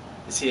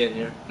 Is he in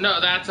here? No,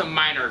 that's a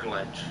minor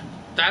glitch.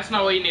 That's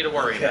not what you need to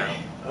worry about.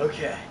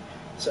 Okay.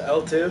 So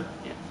L2?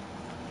 Yeah.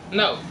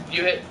 No,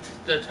 you hit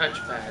the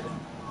touchpad.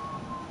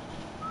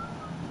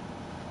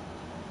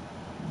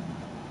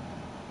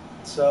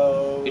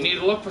 So... You need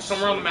to look for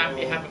somewhere on the map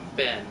you haven't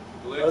been.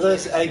 Are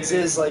those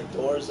exits like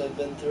doors I've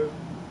been through?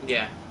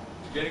 Yeah.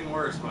 It's getting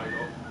worse,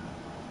 Michael.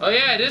 Oh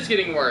yeah, it is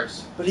getting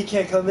worse. But he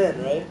can't come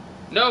in, right?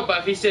 No, but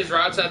if he stays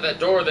right outside that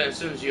door, then as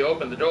soon as you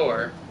open the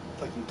door.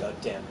 Fucking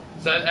goddamn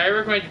it. So I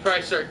recommend you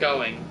probably start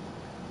going.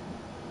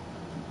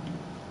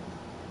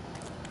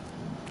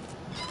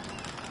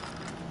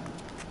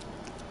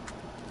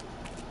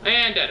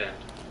 And dead end.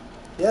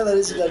 Yeah, that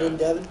is a dead end,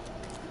 Gavin.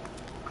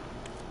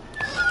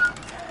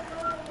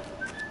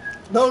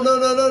 No.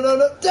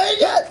 Dang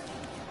it!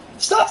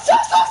 Stop!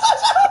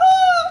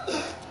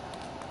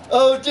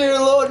 Oh dear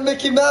Lord,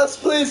 Mickey Mouse,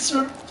 please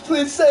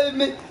save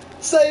me.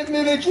 Save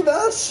me, Mickey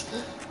Mouse.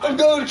 I'm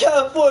going to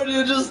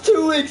California in just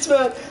 2 weeks,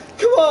 man.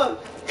 Come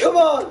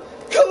on.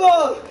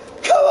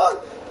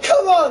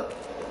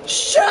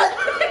 Shit!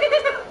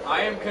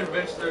 I am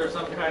convinced there's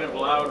some kind of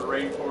loud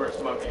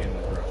rainforest monkey in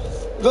this room.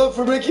 Vote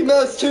for Mickey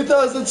Mouse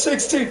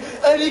 2016.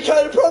 Any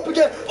kind of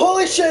propaganda.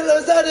 Holy shit,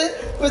 was that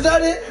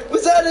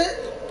it?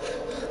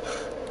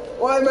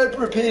 Why am I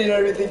repeating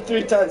everything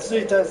 3 times?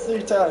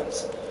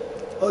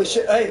 Holy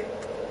shit, hey,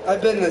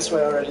 I've been this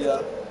way already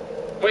though.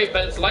 Wait,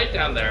 but it's light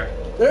down there.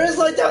 There is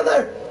light down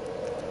there!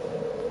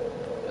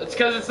 It's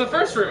because it's the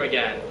first room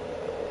again.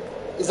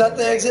 Is that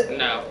the exit?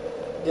 No.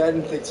 Yeah, I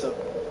didn't think so.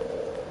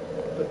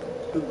 But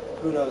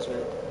who knows,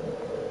 man?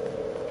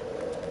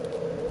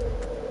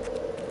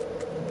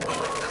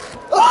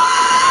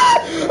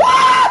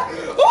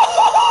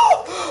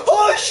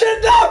 Oh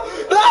shit, no!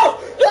 Go!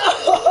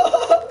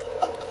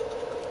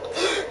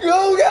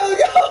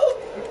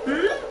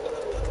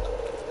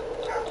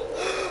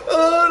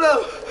 Oh no!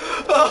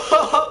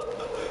 Oh,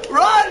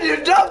 run, you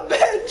dumb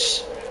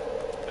bitch!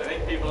 I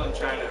think people in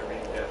China are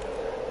being deaf.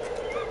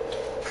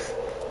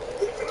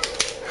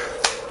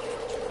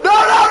 No!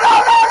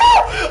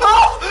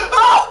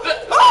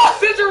 Oh!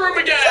 Scissor room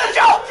again!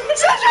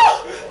 Central!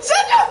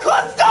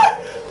 Close the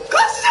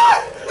door!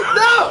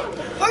 No!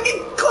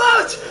 Fucking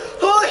close!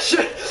 Holy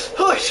shit!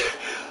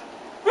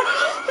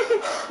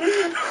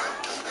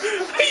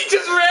 He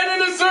just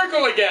ran in a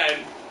circle again!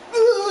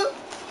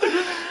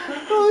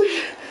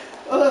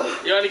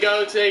 You want to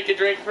go take a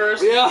drink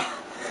first? Yeah.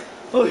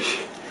 Oh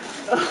shit.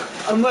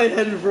 I'm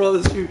lightheaded for all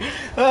this food.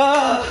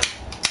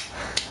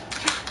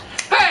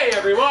 Hey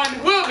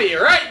everyone, we'll be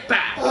right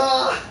back!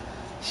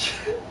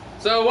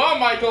 So while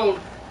Michael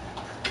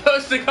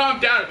goes to calm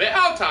down a bit,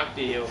 I'll talk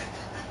to you.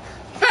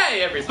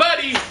 Hey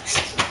everybody!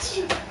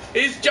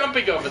 He's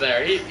jumping over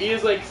there. He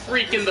is like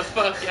freaking the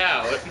fuck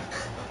out.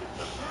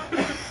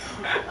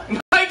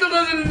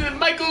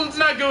 Michael's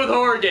not good with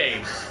horror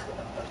games.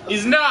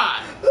 He's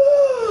not.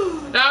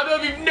 Now I don't know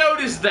if you've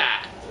noticed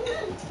that,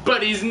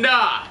 but he's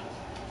not.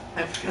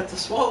 I forgot to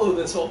swallow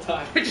this whole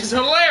time. Which is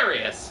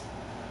hilarious.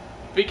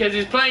 Because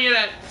he's playing it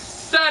at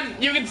sun.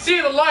 You can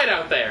see the light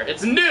out there.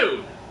 It's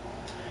noon.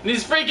 And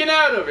he's freaking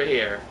out over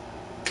here.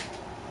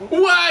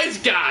 Wise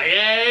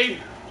guy,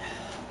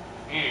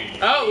 eh?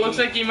 Oh, looks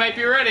like you might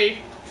be ready.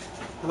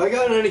 Have I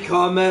gotten any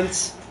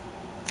comments?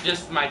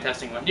 Just my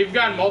testing one. You've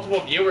gotten multiple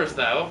viewers,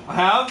 though. I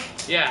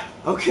have? Yeah.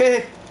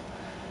 Okay.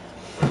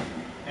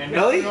 And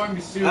Really? now I'm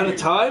going to sue At you. a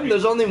time?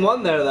 There's only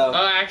one there, though.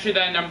 Actually,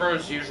 that number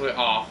is usually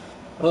off.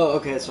 Oh,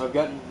 okay, so I've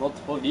gotten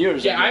multiple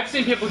viewers. Yeah, I've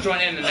seen people join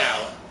in and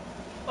out.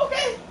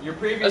 Okay. Your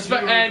previous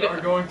But- viewers and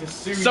are going to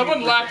sue you. Someone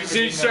for laughed as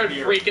soon as you started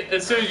damaging freaking.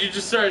 As soon as you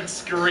just started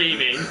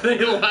screaming,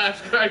 they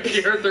laughed right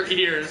you heard their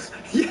ears.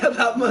 Yeah,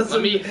 that must Let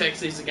have me been... fix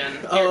these again.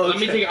 Here, Oh, Let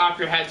me okay. take it off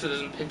your head so it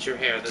doesn't pinch your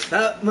hair.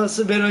 That must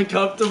have been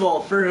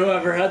uncomfortable for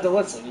whoever had to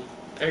listen.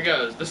 There it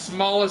goes. The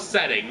smallest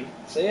setting.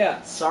 So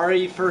yeah,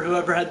 sorry for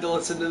whoever had to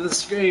listen to the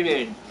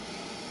screaming.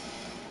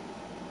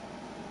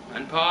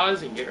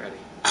 Unpause and get ready.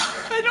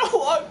 I don't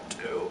want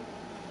to.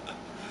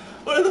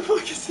 Where the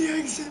fuck is the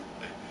exit?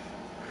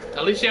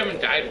 At least you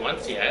haven't died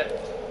once yet.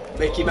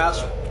 Mickey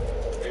Mouse.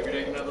 Maybe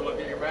take another look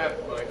at your map,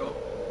 Michael,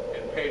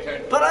 and pay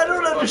attention. But I don't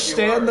to what you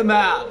understand are. the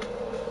map.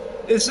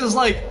 It's just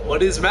like,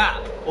 what is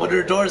map? What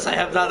are doors I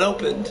have not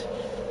opened?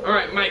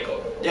 Alright,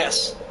 Michael.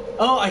 Yes.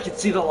 Oh, I can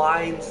see the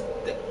lines.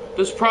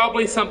 There's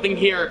probably something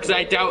here, because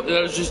I doubt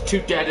there's just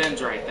 2 dead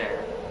ends right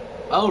there.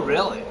 Oh,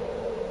 really?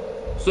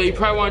 So you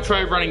probably want to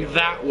try running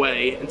that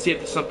way and see if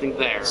there's something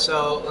there.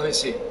 So, let me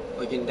see.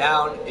 Looking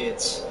down,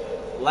 it's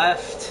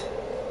left,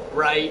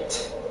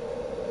 right.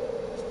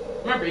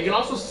 Remember, you can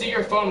also see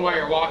your phone while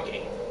you're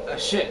walking.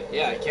 Shit,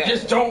 yeah, I can.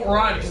 Just don't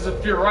run, because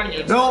if you're running,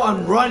 you're... No,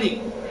 I'm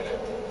running.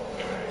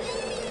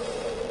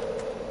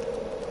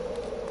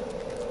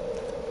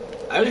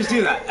 I always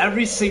do that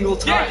every single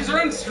time. Yeah, just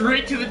run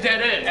straight to the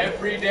dead end.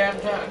 Every damn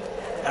time.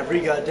 Every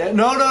goddamn.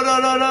 No! No!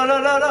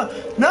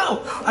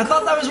 I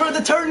thought that was where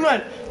the turn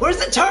went. Where's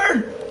the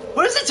turn?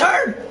 Where's the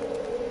turn?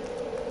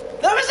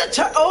 That was a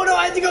turn. Oh no!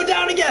 I had to go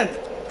down again.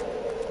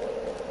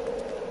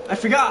 I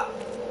forgot.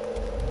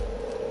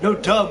 No,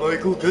 duh,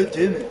 Michael. God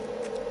damn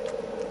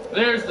it.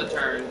 There's the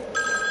turn.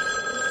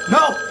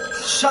 No!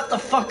 Shut the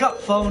fuck up,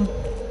 phone.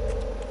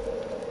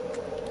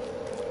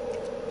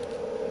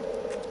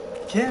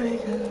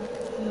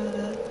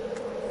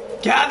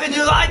 Gavin,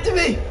 you lied to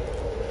me!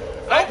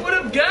 I would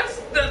have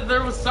guessed that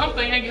there was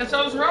something. I guess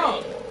I was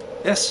wrong.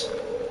 Yes.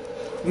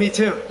 Me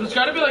too. There's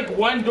got to be like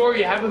one door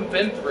you haven't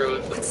been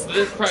through.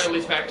 This probably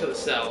leads back to the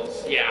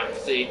cells. Yeah,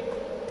 see?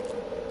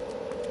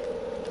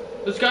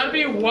 There's got to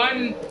be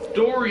one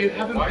door you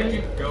haven't Why been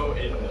did you go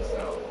in the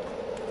cell?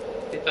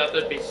 They thought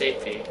there'd be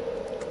safety.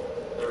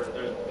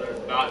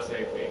 There's not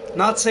safety.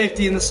 Not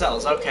safety in the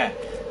cells. Okay.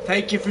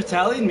 Thank you for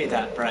telling me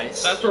that,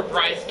 Bryce. That's where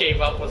Bryce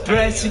gave up. Was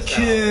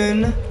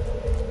Bryce-kun.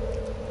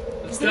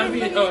 It's gotta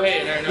be. Oh,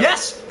 hey, no.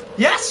 Yes!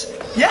 Yes!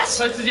 Yes!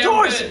 Places you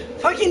Doors! haven't been.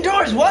 Fucking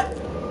doors! What?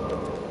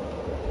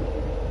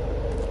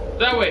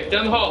 That way,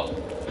 down the hall.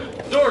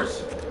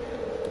 Doors.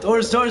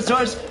 Doors!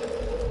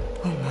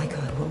 Oh my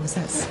god, what was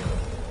that sound?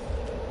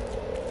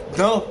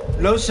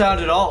 No sound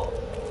at all.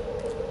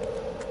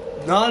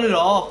 None at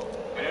all.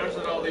 I noticed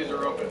that all these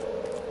are open.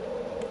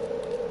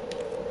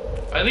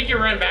 I think you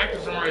ran back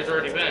to somewhere he's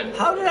already been.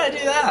 How did I do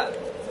that?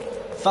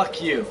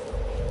 Fuck you.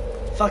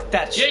 Fuck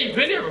that Yeah, shit. you've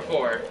been here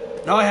before.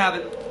 No, I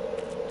haven't.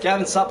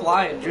 Gavin, stop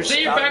lying. You're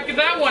See, you're stop- back in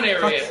that one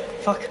area.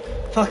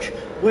 Fuck.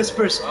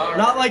 Whispers. All right.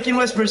 Not liking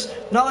whispers.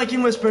 Not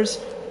liking whispers.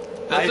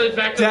 Let's I've get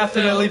back to the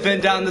definitely cells.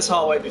 been down this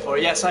hallway before.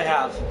 Yes, I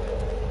have.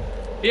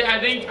 Yeah,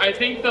 I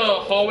think the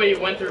hallway you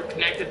went through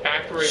connected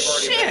back to where you've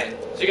already Shit.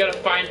 been. So you gotta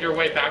find your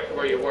way back to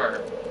where you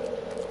were.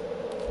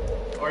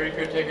 Or you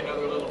could take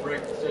another little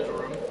break to the sigil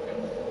room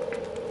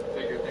and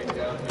figure things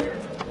out there.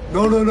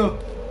 No.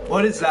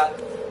 What is that?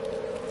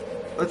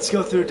 Let's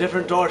go through a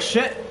different door.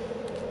 Shit.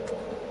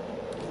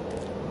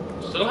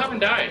 Still haven't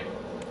died.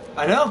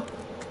 I know.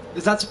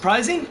 Is that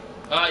surprising?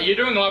 You're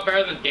doing a lot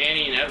better than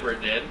Danny and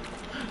Edward did.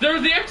 There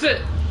was the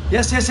exit!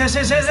 Yes.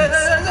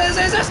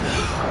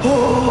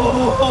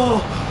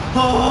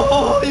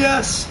 Oh,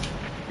 yes.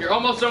 You're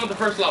almost done with the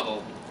first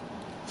level.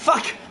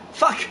 Fuck.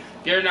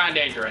 You're not in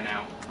danger right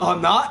now. Oh,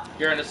 I'm not?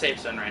 You're in a safe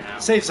zone right now.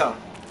 Safe zone.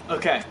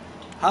 Okay.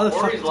 How the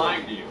Or fuck? he's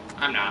lying to you.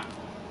 I'm not.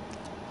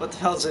 What the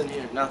hell's in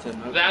here?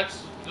 Nothing. Okay.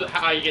 That's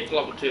how you get to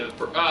level 2.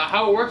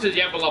 How it works is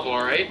you have a level,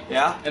 alright?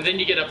 Yeah? And then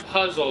you get a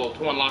puzzle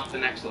to unlock the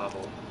next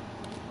level.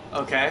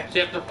 Okay. So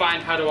you have to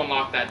find how to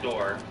unlock that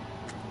door.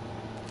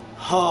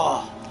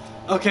 Oh.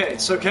 Okay,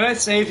 so can I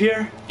save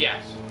here?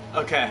 Yes.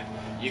 Okay.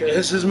 You can.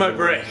 This is my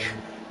break.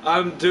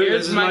 I'm doing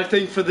Here's this is my- my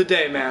thing for the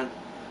day, man.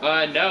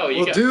 No, you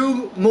We'll got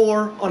do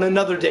more on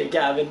another day,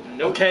 Gavin.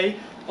 Nope.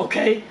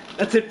 Okay?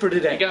 That's it for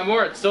today. you got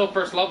more. It's still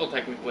first level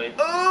technically. This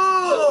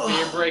will be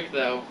your Oh! break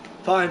though.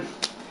 Fine.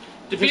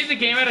 To beat the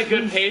game at a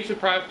good pace, you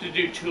probably have to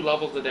do 2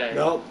 levels a day.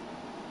 Nope.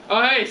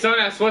 Oh hey,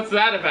 someone asked, what's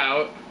that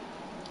about?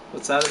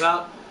 What's that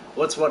about?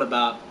 What's what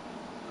about?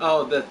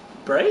 Oh, the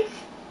break?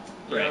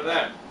 You know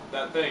that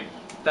thing.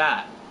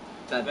 That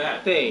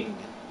thing.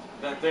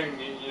 That thing,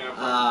 you know, from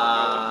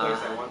Ah. the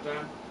place at one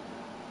time.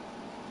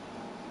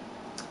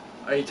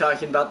 Are you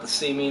talking about the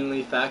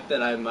seemingly fact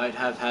that I might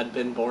have had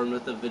been born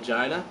with a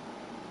vagina?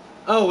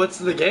 Oh, what's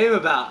the game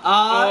about?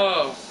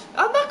 Oh.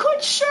 I'm not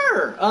quite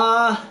sure.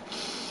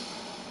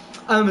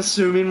 I'm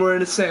assuming we're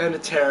in a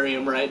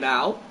sanitarium right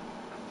now.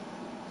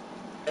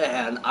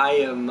 And I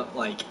am,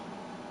 like,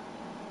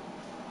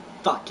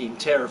 fucking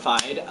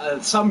terrified.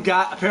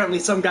 Apparently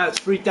some guy was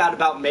freaked out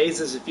about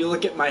mazes. If you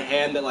look at my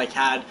hand that, like,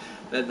 that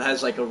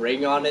has, like, a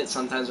ring on it,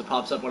 sometimes it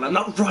pops up when I'm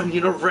not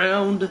running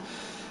around.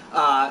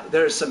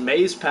 There's some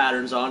maze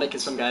patterns on it,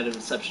 because some guy had a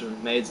reception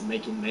of mazes and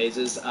making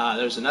mazes.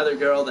 There's another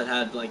girl that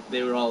had, like,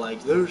 they were all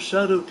like, they're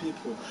shadow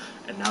people.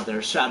 And now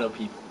they're shadow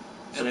people.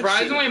 And I've seen-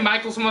 Surprisingly,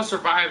 Michael's almost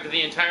survived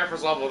the entire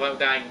first level without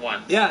dying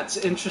once. Yeah, it's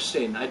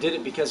interesting. I did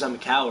it because I'm a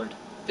coward.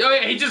 Oh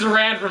yeah, he just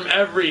ran from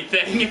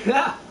everything.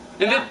 Yeah.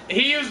 And then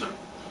he used.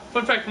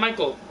 Fun fact,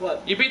 Michael.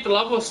 What? You beat the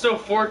level with still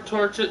 4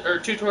 torches or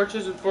 2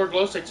 torches and 4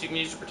 glow sticks you can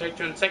use to protect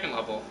you in the second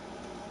level.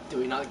 Do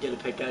we not get to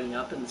pick any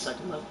up in the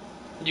second level?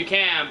 You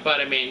can, but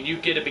I mean, you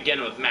get to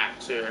begin with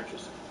max, so you're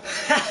interested.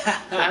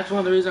 That's one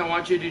of the reasons I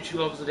want you to do 2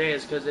 levels a day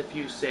is because if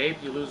you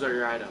save, you lose all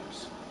your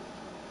items.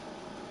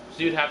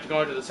 So you'd have to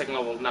go into the second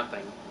level with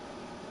nothing,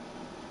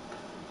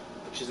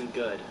 which isn't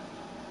good.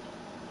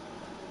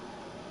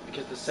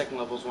 Because the second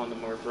level is one of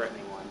the more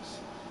threatening ones.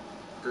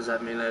 Does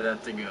that mean I'd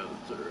have to go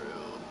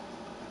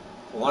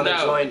through? Want to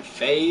No. join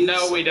phase?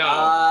 No, we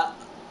don't.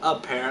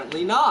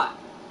 Apparently not.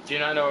 Do you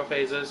not know what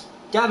phase is?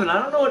 Gavin,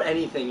 I don't know what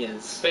anything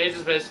is. Phase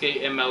is basically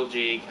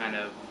MLG kind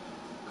of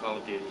Call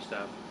of Duty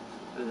stuff.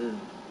 Ugh.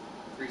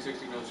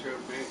 360 no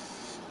scope, mate.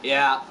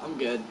 Yeah, I'm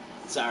good.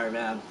 Sorry,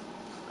 man.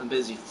 I'm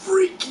busy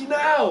freaking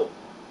out.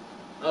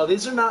 Oh,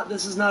 this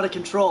is not a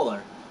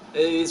controller.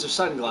 These are Controls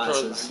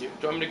sunglasses. behind you. Do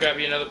you want me to grab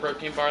you another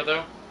protein bar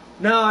though?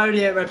 No, I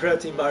already ate my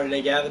protein bar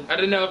today, Gavin. I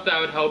didn't know if that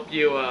would help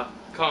you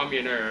calm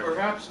your nerve.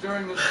 Perhaps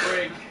during this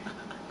break,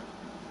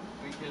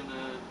 we can.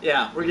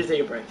 Yeah, we're gonna take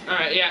a break.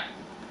 Alright, yeah.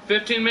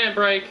 15-minute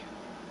break.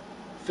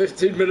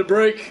 15-minute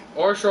break.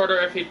 Or shorter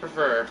if you'd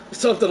prefer.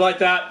 Something like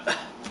that.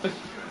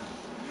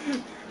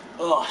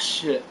 Oh,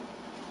 shit.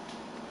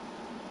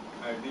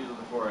 These are the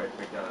 4 I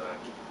picked out of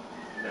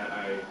that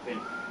I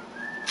think.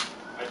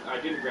 I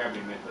didn't grab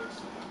any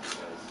mythics.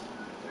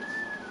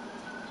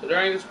 So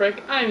during this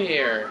break, I'm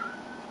here.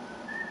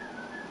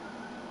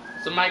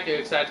 So Mike, are you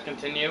excited to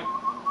continue?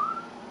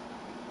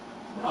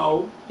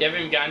 No. You haven't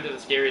even gotten to the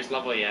scariest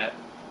level yet.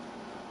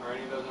 Are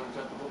any of those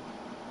unacceptable?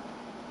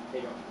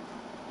 There you go.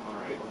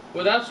 Alright.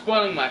 Without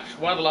spoiling much,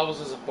 one of the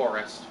levels is a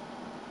forest.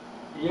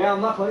 Yeah,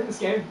 I'm not playing this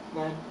game,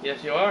 man.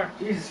 Yes, you are.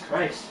 Jesus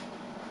Christ.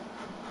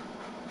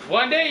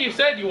 One day you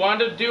said you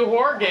wanted to do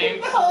horror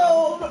games.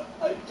 No,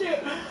 I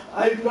can't.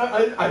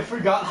 I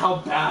forgot how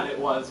bad it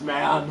was,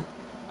 man.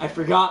 I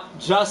forgot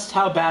just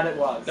how bad it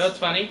was. You know what's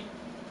funny?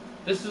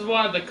 This is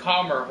one of the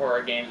calmer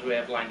horror games we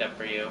have lined up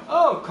for you.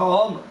 Oh,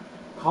 calm.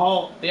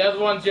 Calm. The other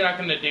ones you're not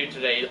going to do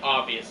today,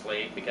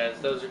 obviously, because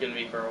those are going to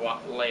be for a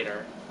while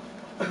later.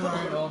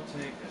 Alright, I'll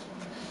take this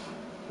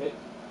one. Okay.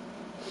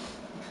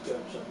 Go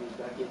shove these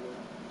back in there.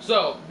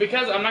 So,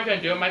 because I'm not going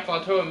to do it, Michael,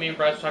 I'll tell you what me and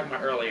Bryce were talking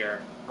about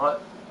earlier.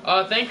 What?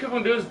 Thing people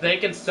can do is they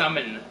can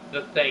summon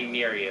the thing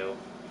near you.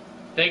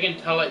 They can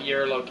tell it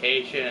your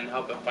location and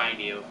help it find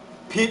you.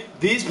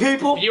 These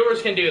people?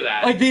 Viewers can do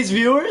that. Like these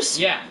viewers?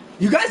 Yeah.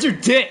 You guys are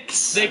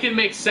dicks. They can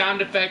make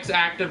sound effects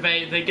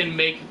activate. They can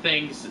make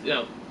things,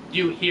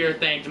 you hear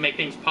things, make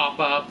things pop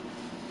up.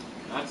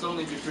 That's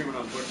only if you're streaming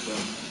on Twitch,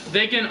 though.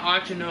 They can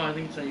actually, no, I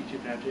think it's on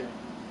YouTube now too.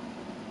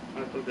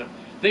 I clicked up.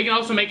 They can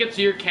also make it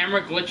so your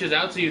camera glitches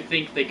out so you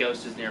think the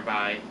ghost is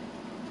nearby.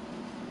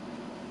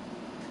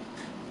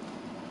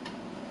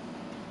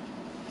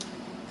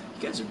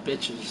 You guys are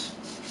bitches.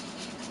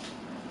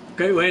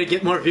 Great way to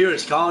get more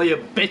viewers. Call you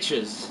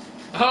bitches.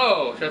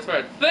 Oh, that's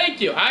right. Thank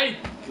you. I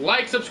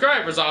like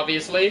subscribers,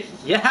 obviously.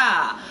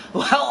 Yeah.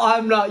 Well,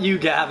 I'm not you,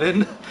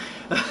 Gavin.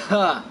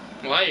 Well,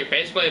 you're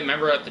basically a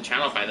member of the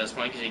channel by this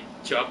point because you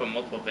show up in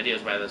multiple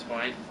videos by this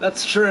point.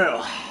 That's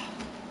true.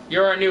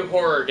 You're our new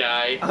horror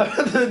guy.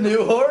 I'm the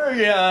new horror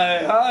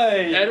guy. Hi.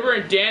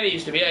 Edward and Danny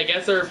used to be. I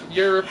guess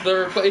you're the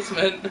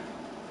replacement.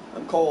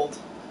 I'm cold.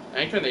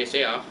 I can turn the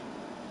AC off.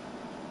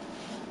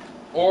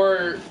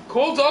 Or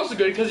cold's also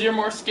good because you're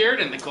more scared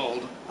in the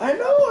cold. I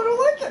know. I don't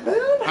like it,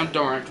 man. I'm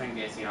turning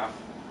the AC off.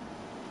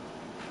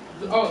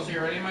 Oh, so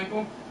you're ready,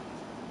 Michael?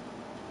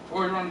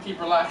 Or you want to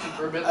keep relaxing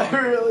for a bit I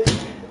longer? really.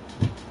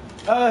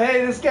 Oh,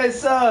 hey, this guy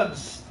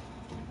subs.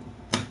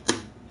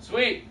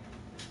 Sweet.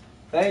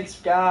 Thanks,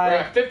 We're guy.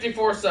 at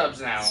 54 subs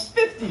now.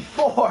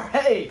 54.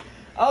 Hey,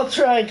 I'll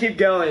try and keep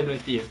going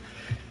with you.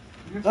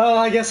 Oh,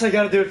 I guess I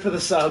gotta do it for the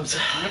subs.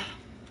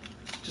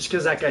 Just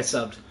because that guy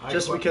subbed.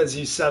 Just because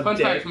you subbed. Fun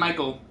fact,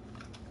 Michael.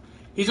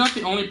 He's not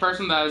the only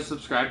person that has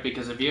subscribed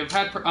because if you've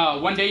had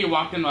one day you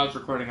walked in while I was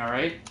recording, all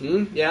right?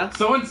 Yeah.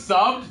 Someone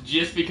subbed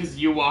just because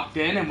you walked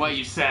in and what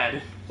you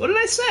said. What did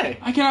I say?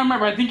 I can't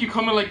remember. I think you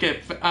called me like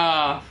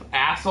a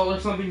asshole or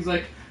something. He's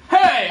like,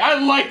 "Hey, I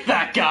like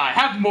that guy.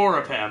 Have more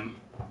of him."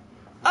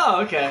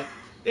 Oh, okay.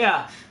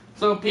 Yeah.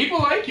 So people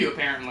like you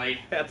apparently.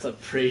 That's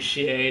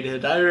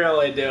appreciated. I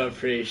really do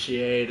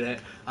appreciate it.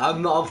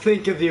 I'll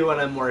think of you when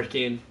I'm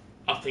working.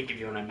 I'll think of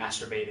you when I'm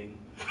masturbating.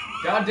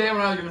 God damn it,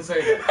 I was gonna say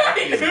that.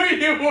 I knew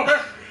you were.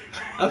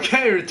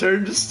 Okay,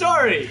 return to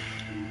story.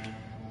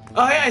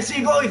 Oh, hey, I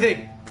see a glowy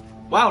thing.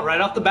 Wow,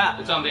 right off the bat.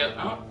 It's on the other.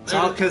 Oh, It's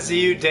all because of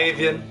you,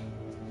 Davian.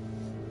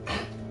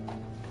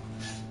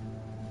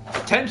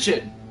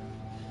 Attention.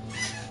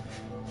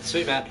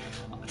 Sweet, man.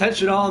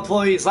 Attention all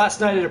employees. Last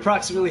night at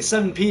approximately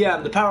 7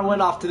 p.m., the power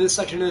went off to this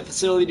section of the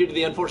facility due to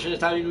the unfortunate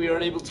timing. We were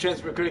unable to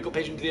transfer a critical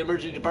patient to the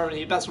emergency department.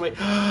 He passed away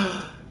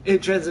in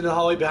transit in the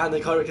hallway behind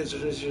the car.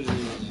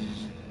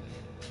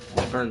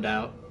 It burned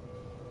out.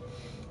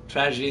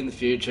 Tragedy in the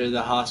future.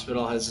 The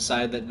hospital has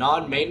decided that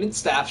non-maintenance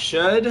staff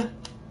should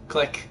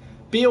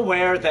be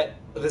aware that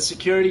the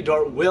security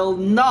door will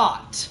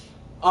not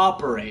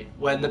operate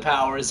when the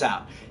power is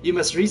out. You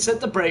must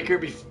reset the breaker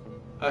before...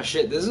 Oh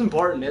shit, this is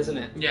important, isn't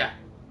it? Yeah.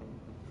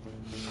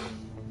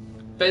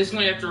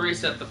 Basically, you have to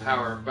reset the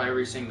power by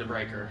resetting the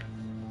breaker.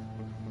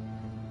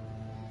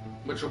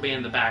 Which will be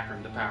in the back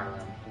room, the power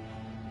room.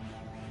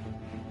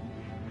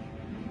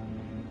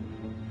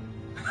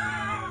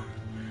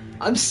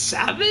 I'm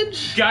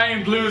savage? Guy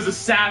in blue is a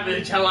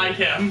savage. I like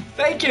him.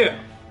 Thank you.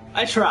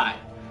 I try.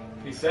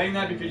 He's saying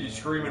that because you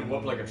scream and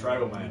whoop like a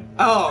tribal man.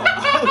 Oh,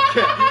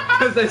 okay.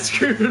 Because I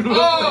screamed and whooped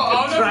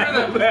like a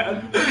tribal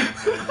man.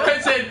 I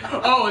said,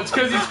 oh, it's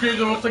because he screams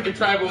and looks like a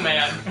tribal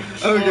man.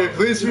 Okay,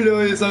 please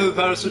read some of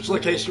the power switch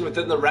location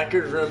within the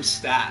record room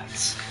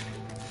stats.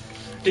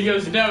 He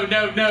goes, no,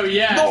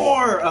 yes.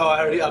 More! Oh,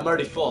 I'm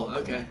already full.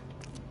 Okay.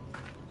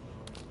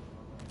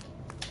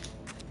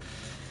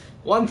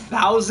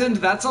 1,000?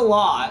 That's a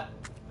lot.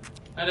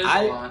 That is a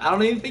lot. I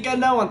don't even think I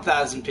know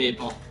 1,000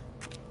 people.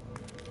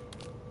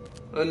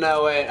 Oh,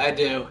 no, wait, I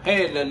do.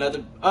 Hey, and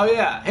another... Oh,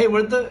 yeah. Hey,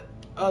 where'd the...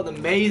 Oh, the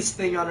maze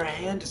thing on her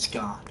hand is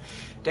gone.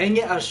 Dang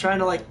it, I was trying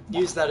to, like,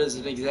 use that as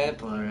an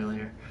example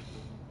earlier.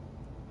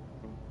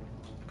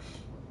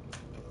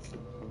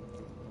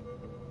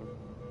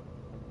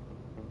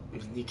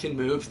 You can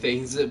move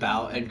things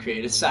about and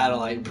create a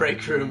satellite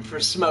break room for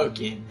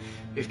smoking.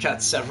 We've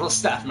got several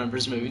staff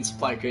members moving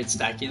supply crates,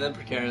 stacking them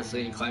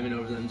precariously, and climbing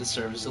over them to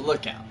serve as a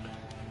lookout.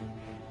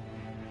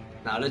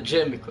 Not a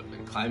gym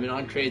equipment. Climbing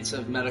on crates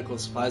of medical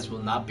supplies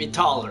will not be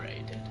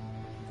tolerated.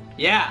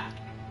 Yeah!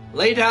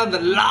 Lay down the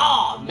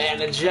law,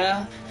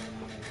 manager!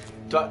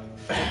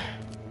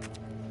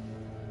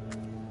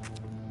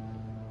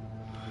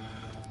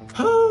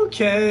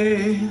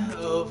 Okay,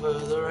 over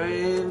the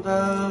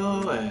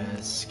rainbow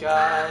and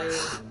sky.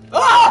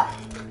 Ah!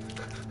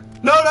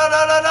 No, no,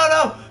 no, no, no,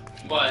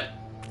 no! What?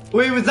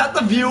 Wait, was that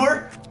the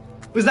viewer?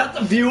 Was that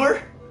the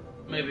viewer?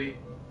 Maybe.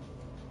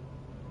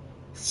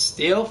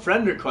 Steal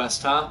friend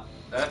request, huh?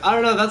 That's, I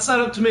don't know, that's not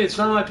up to me, it's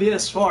not on my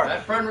PS4.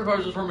 that friend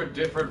request is from a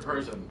different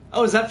person.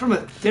 Oh, is that from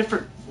a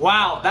different...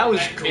 Wow, that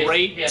was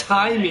great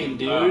timing,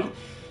 dude. Oh.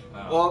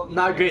 Well,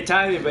 not great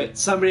timing, but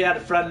somebody had a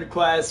friend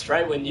request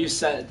right when you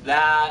said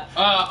that.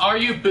 Are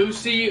you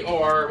Boosie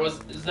or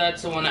is that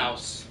someone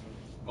else?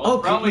 Well, Oh,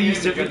 probably people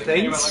use him different because it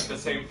came things? at like the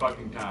same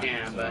fucking time.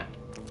 Yeah, so. but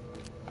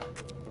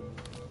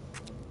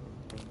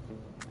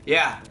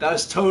Yeah, that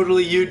was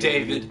totally you,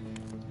 David.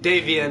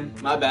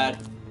 Davian, my bad.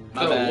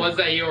 My so bad. was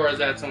that you or is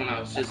that someone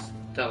else? Just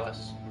tell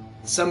us.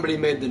 Somebody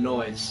made the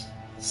noise.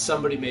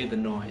 Somebody made the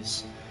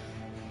noise.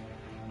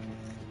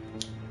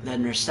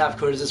 Then in her staff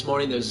quarters this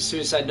morning, there was a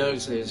suicide note.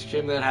 So she was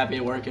extremely unhappy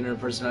at work, and her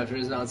person after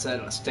his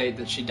onset state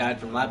that she died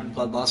from rapid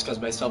blood loss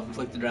caused by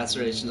self-inflicted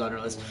lacerations on her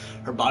wrist.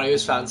 Her body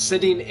was found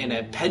sitting in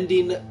a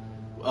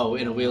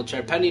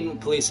wheelchair. Pending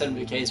police sent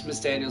the case. Miss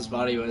Daniels'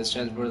 body was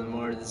transported to the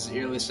morgue. This is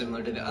eerily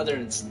similar to the other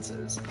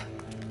instances.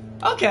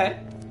 Okay.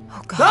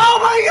 Oh God. Oh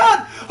my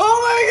God! Oh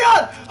my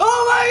God!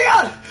 Oh my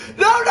God!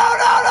 No! No!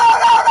 No! No! No!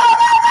 No!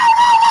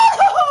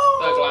 No!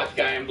 No! Thug Life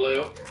guy in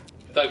blue.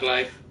 Thug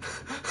Life.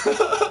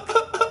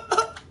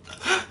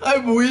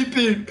 I'm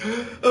weeping.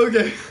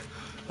 Okay,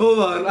 hold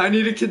on. I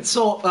need to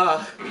consult.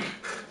 I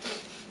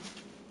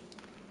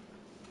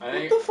What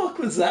think, the fuck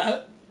was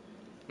that?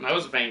 I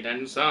wasn't paying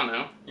attention, so I don't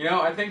know. you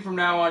know, I think from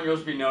now on you'll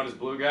just be known as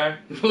Blue Guy.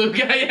 Blue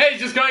guy? Yeah,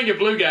 he's just calling you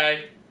Blue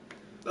Guy.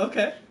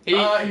 Okay.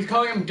 He's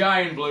calling him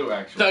Guy in Blue,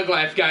 actually. Thug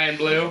Life guy in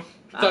blue.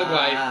 Thug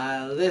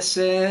Life.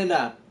 Listen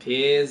up.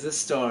 Here's the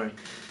story.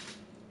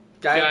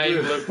 Guy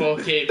in blue will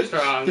keep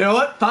strong. You know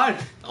what? Fine.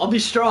 I'll be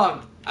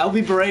strong. I'll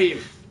be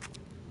brave.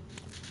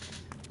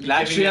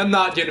 Actually, I'm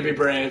not gonna be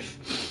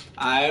brave.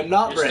 I am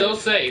not You're brave. still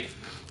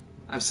safe.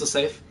 I'm still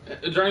safe.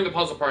 During the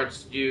puzzle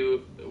parts,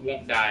 you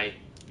won't die,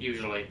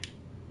 usually.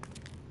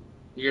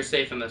 You're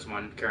safe in this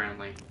one,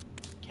 currently.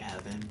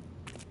 Gavin.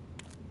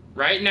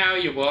 Right now,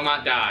 you will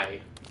not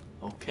die.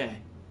 Okay.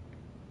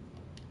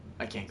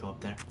 I can't go up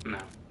there. No.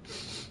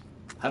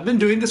 I've been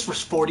doing this for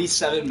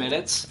 47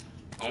 minutes.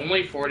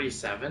 Only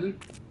 47?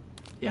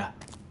 Yeah.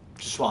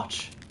 Just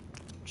watch.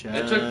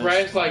 It took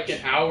Bryce like an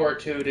hour or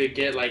two to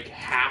get like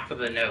half of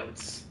the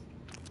notes.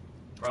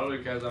 Probably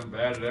because I'm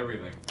bad at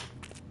everything.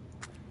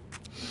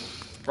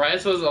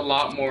 Bryce was a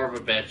lot more of a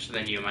bitch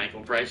than you,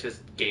 Michael. Bryce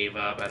just gave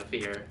up out of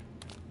fear.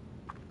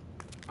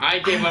 I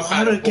gave up out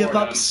I of want to give up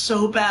boredom,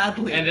 so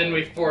badly. and then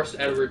we forced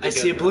Edward to I go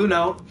see a through. blue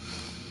note.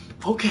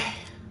 Okay.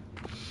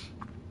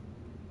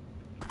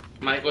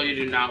 Michael, you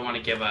do not want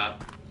to give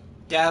up.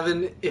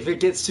 Gavin, if it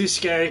gets too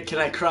scary, can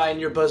I cry in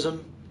your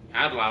bosom?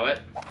 I'd allow it.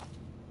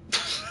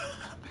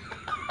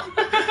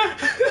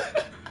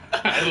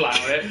 I'd allow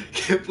it.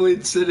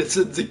 Kipling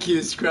citizens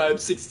accused crime.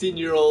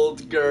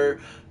 16-year-old girl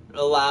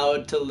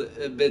allowed to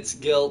admits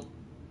guilt.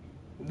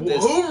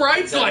 Who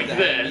writes like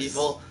this?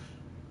 Evil.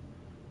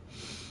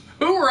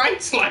 Who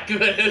writes like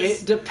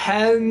this? It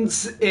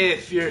depends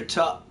if you're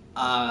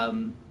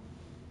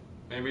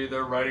Maybe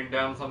they're writing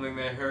down something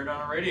they heard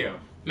on a radio.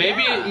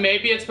 Maybe Yeah.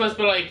 maybe it's supposed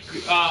to be like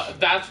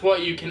that's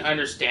what you can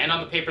understand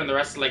on the paper, and the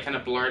rest is like kind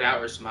of blurred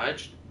out or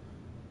smudged.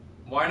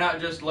 Why not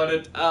just let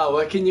it... Oh,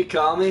 what can you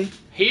call me?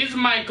 He's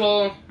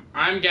Michael.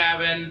 I'm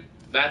Gavin.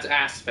 That's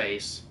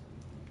Assface.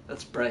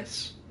 That's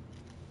Bryce.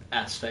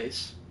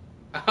 Assface.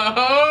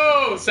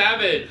 Oh,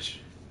 savage.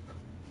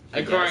 I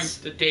According guess.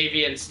 to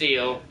Davey and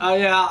Steele. Oh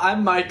yeah,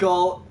 I'm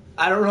Michael.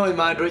 I don't really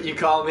mind what you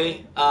call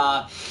me.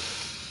 I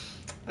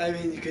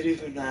mean, you could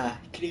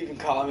even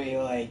call me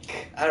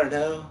like, I don't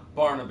know,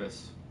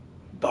 Barnabas.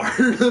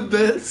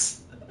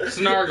 Barnabas.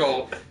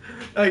 Snargle.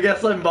 I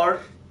guess I'm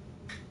That's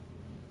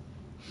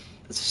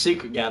a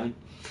secret, Gavin.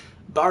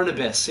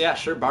 Barnabas. Yeah,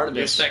 sure, Barnabas.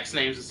 Your sex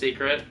name's a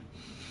secret.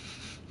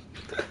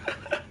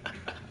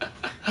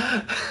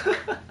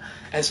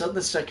 It's not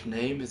the sex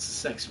name, it's the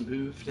sex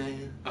move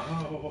name.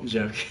 Oh. I'm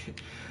joking.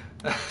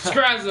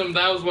 Scrasm,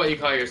 that was what you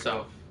call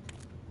yourself.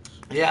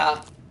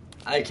 Yeah,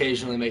 I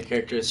occasionally make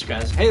characters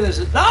Scraz. Hey, there's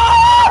a...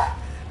 Ah!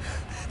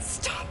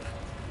 Stop.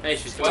 Hey,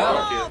 she's still Well-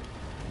 well,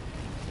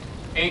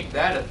 Ain't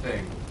that a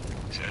thing?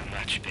 So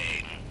much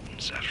pain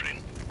and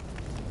suffering.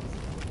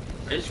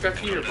 Are you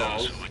scratching your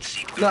balls?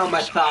 No,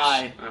 my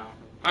thigh. Oh.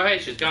 Oh, hey,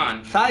 she's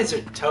gone. Thighs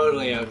are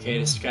totally okay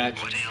to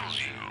scratch. What ails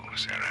you,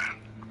 Sarah?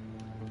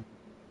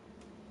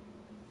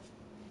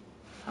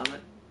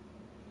 Helmet.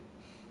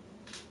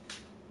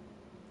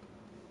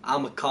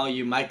 I'm gonna call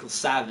you Michael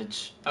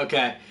Savage.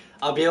 Okay,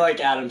 I'll be like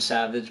Adam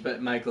Savage,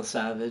 but Michael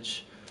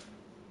Savage.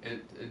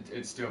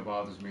 It still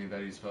bothers me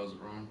that he spells it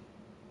wrong.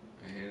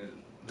 I hate it.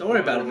 Don't worry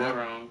about it, What man.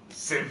 wrong?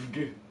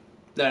 Savg.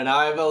 There, now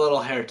I have a little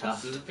hair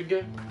tuft.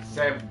 Savg?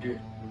 Savg.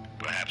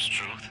 Perhaps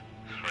truth,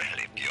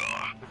 rarely pure,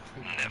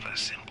 never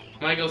simple.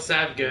 Michael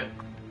Savg.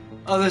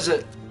 Oh, there's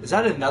a... Is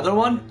that another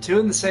one? Two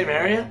in the same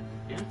area?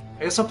 Yeah.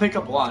 I guess I'll pick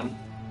up one.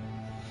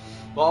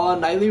 While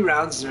on nightly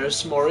rounds,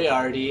 Nurse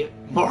Moriarty...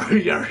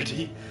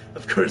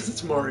 Of course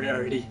it's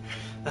Moriarty.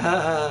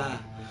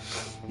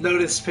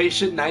 Noticed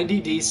patient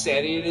 90D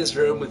standing in his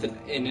room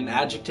in an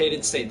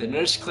agitated state. The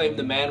nurse claimed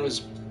the man was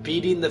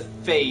beating the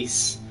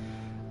face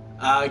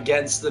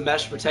against the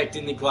mesh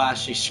protecting the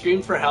glass. She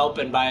screamed for help,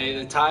 and by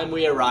the time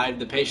we arrived,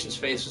 the patient's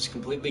face was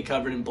completely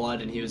covered in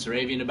blood, and he was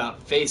raving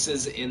about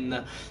faces in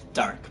the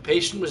dark. The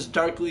patient was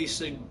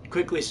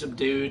quickly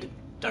subdued.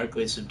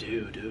 Darkly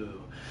subdued.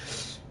 Ooh.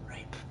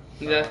 Rape.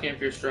 He's asking if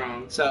you're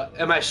strong. So,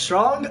 am I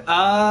strong?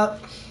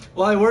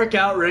 Well, I work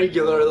out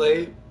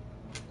regularly.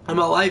 I'm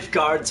a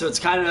lifeguard, so it's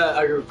kind of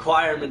a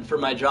requirement for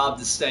my job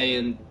to stay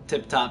in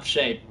tip-top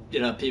shape. You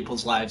know,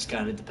 people's lives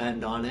kind of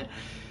depend on it.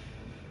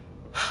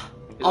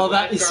 All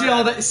that, you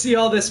see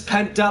all this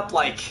pent-up,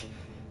 like,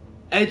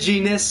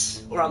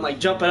 edginess, where I'm, like,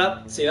 jumping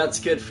up? See,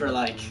 that's good for,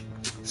 like,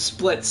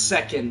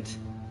 split-second,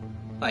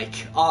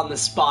 like,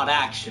 on-the-spot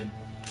action.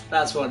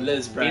 That's what it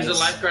is, Bryce. He's a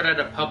lifeguard at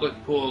a public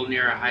pool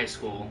near a high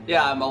school.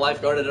 Yeah, I'm a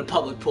lifeguard at a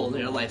public pool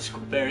near a life school.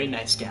 Very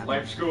nice, Gavin.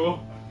 Life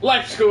school.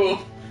 Life school!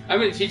 I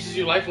mean, it teaches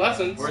you life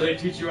lessons. Where they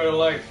teach you how to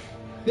life.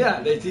 Yeah,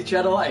 they teach you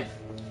how to life.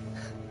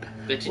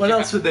 They teach What you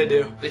else would they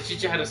do? They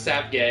teach you how to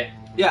sap gay.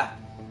 Yeah,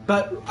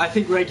 but I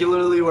think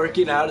regularly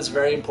working out is a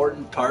very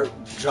important part.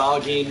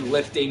 Jogging,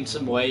 lifting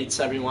some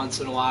weights every once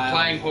in a while.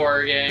 Playing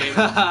horror games.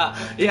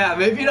 Yeah,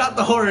 maybe not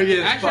the horror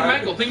games Actually, part.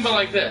 Michael, think about it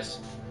like this.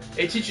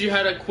 It teaches you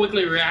how to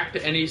quickly react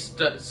to any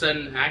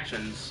sudden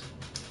actions.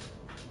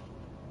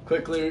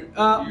 Quickly,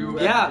 You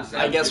yeah, extra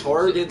I guess savage.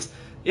 horror games.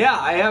 Yeah,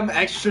 I am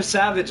extra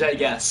savage, I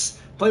guess.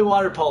 Play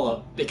water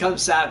polo. Become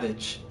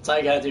savage. That's all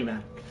you gotta do,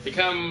 man.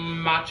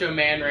 Become Macho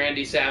Man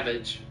Randy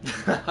Savage.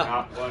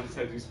 Not one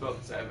said you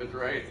spelled savage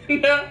right.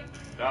 No.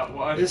 Not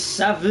one. It's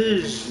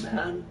savage,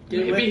 man.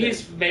 Get with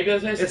it. Maybe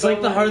that's how It's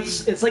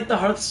like the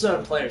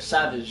Hearthstone player,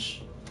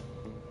 Savage.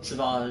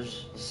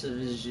 Savage.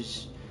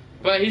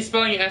 But he's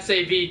spelling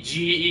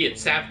S-A-V-G-E.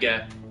 It's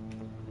Savga.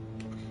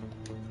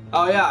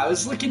 Oh yeah, I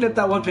was looking at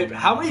that one paper.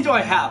 How many do I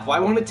have? Why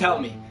won't it tell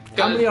me?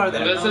 How many are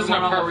there? This isn't a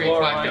One on part the where you floor,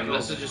 collect them.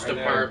 Michael. This is just Right a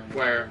there. part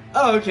where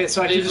Oh, okay,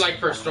 so I can it's just... like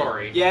for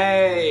story.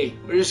 Yay!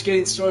 We're just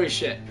getting story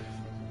shit.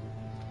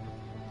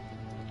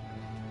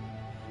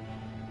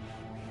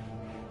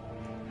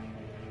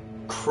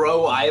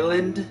 Crow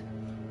Island?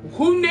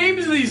 Who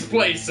names these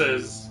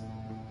places?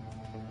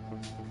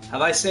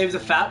 Have I saved a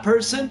fat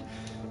person?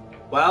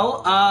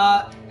 Well,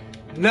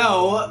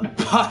 no,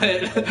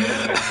 but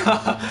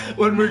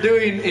when we're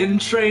doing in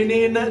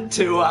training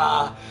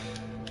to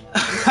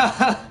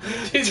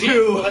These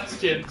to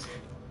questions.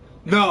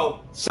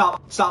 no,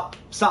 stop.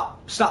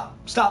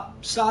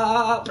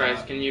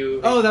 Bryce, can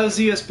you? Oh, that was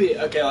USB.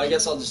 Okay, well, I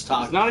guess I'll just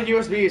talk. It's not a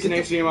USB, it's an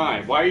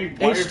HDMI. Why are you HDMI,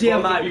 both of you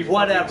fucking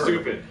whatever.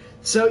 stupid?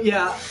 So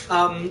yeah,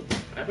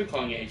 I've been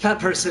calling it. fat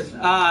person.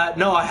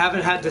 No, I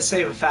haven't had to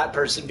save a fat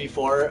person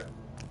before.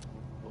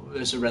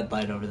 There's a red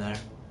light over there.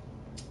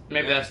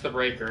 Maybe that's the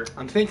breaker.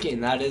 I'm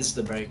thinking that is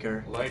the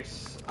breaker.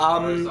 Lights.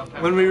 are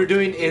sometimes When we were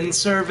doing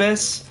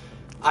in-service,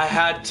 I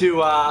had to,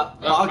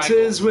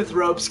 boxes with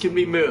ropes can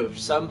be moved.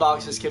 Some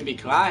boxes can be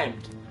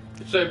climbed.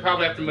 So you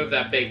probably have to move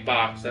that big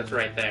box. That's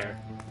right there.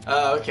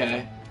 Oh,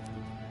 okay.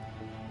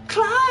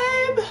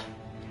 Climb!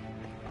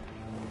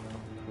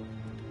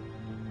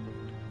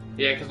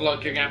 Yeah, because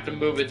look, you're gonna have to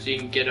move it so you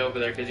can get over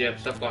there because you have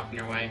stuff blocking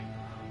your way.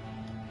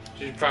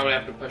 So you probably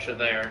have to push it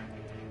there.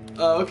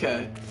 Oh,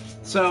 okay.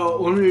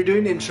 So, when we were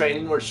doing in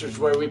training, which is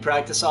where we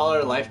practice all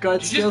our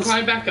lifeguard Did you skills... just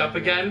climb back up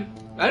again?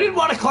 I didn't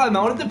want to climb,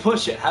 I wanted to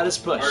push it. How does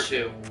push?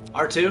 R2.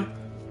 R2?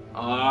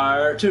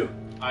 R2.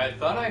 I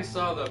thought I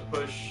saw the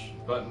push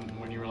button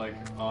when you were like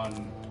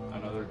on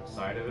another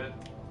side of it.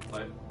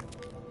 Like,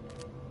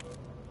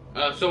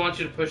 So I want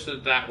you to push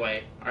it that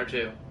way.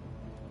 R2.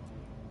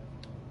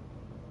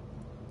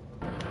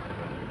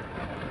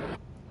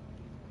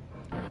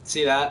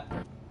 See that?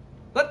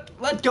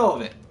 Let go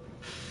of it.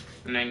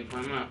 And then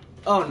climb up.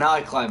 Oh, now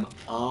I climb up.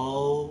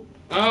 Oh.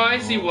 Oh, I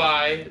see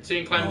why. So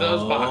you can climb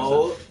those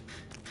boxes.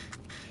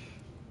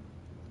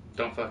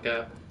 Don't fuck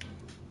up.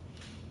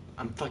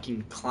 I'm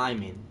fucking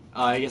climbing.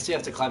 Oh, I guess you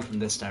have to climb from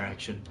this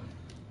direction.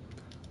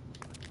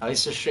 At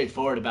least they're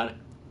straightforward about it.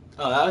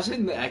 Oh, that was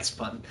in the X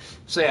button.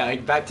 So yeah,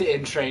 back to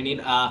in training.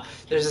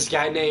 There's this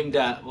guy named,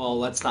 well,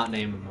 let's not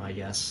name him, I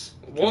guess.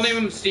 We'll name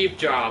him Steve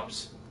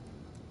Jobs.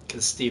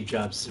 Because Steve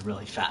Jobs is a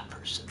really fat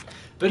person.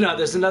 But no,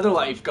 there's another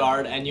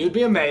lifeguard, and you'd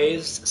be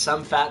amazed.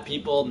 Some fat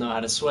people know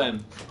how to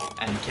swim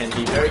and can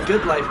be very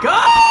good lifeguards.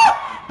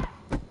 Ah!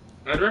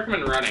 I'd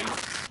recommend running.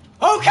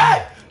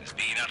 Okay! Does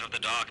being out of the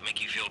dark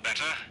make you feel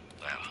better?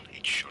 Well,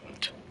 it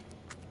shouldn't.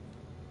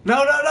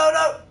 No.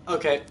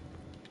 Okay.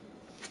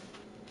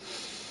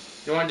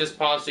 You want to just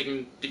pause so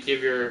you can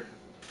give your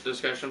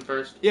discussion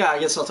first? Yeah, I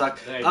guess I'll talk.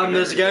 Hey,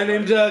 There's a guy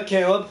named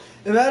Caleb.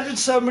 Imagine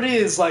somebody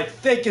is like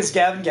thick as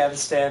Gavin. Gavin,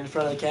 stand in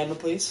front of the camera,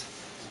 please.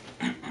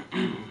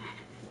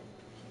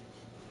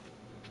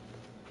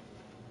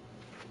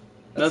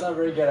 That's not a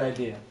very good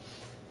idea.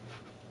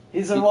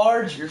 He's a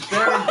large... You're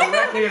staring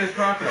directly at his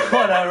crocodile.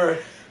 Whatever.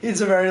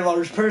 He's a very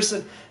large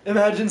person.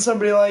 Imagine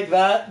somebody like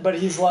that, but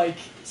he's like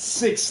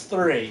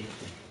 6'3".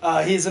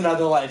 He's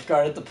another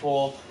lifeguard at the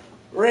pool.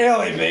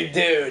 Really big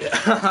dude.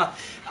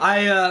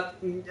 I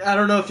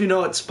don't know if you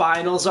know what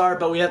spinals are,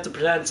 but we have to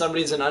pretend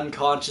somebody's an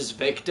unconscious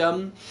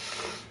victim.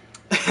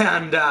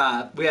 And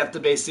we have to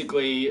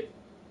basically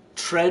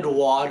tread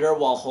water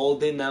while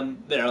holding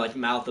them, their like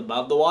mouth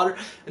above the water,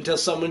 until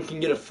someone can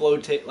get a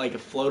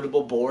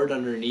floatable board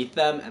underneath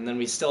them, and then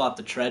we still have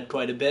to tread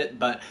quite a bit,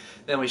 but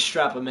then we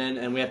strap them in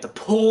and we have to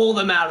pull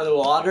them out of the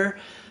water.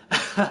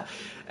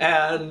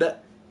 And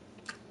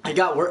I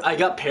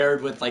got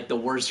paired with like the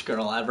worst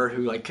girl ever,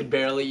 who like could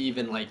barely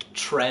even like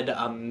tread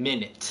a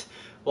minute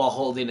while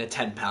holding a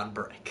 10-pound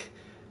brick,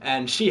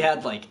 and she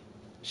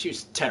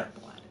was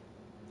terrible at it,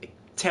 like,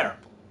 terrible.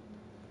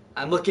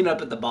 I'm looking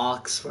up at the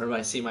box where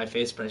I see my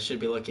face, but I should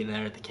be looking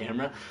there at the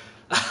camera.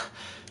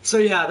 So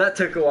yeah, that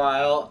took a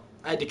while.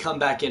 I had to come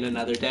back in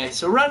another day.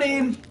 So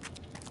running.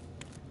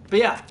 But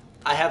yeah,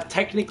 I have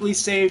technically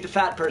saved a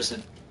fat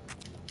person.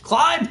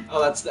 Climb!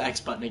 Oh, that's the X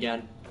button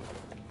again.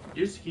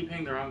 You just keep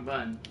hitting the wrong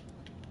button.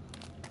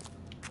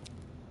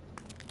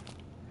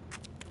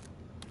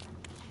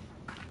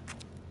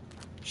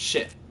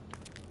 Shit.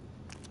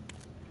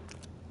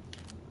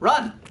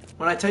 Run!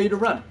 When I tell you to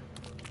run.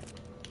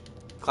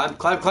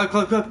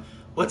 Climb.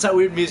 What's that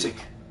weird music?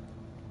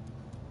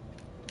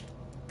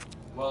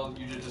 Well,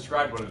 you just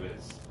described what it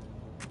is.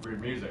 Weird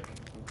music.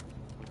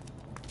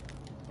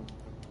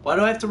 Why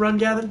do I have to run,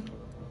 Gavin?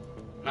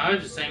 No, I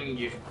was just saying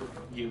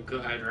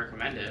I'd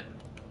recommend it.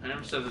 I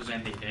never said there's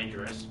anything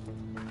dangerous.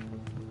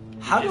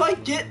 How do I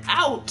get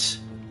out?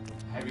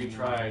 Have you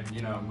tried,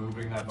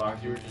 moving that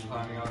box you were just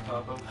climbing on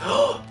top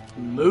of?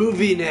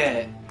 Moving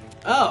it.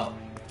 Oh,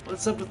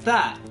 what's up with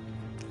that?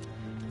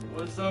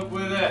 What's up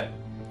with it?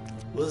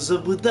 What's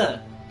up with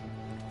that?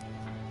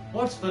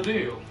 What's the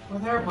deal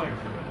with airplane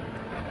food?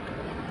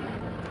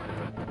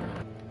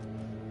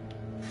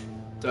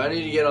 Do I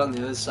need to get on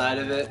the other side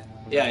of it?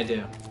 Yeah, I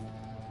do.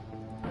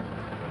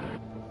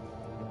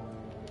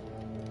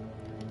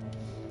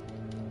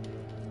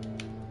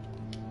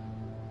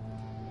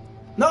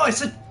 No, I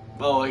said...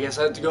 Oh, I guess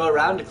I have to go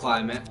around to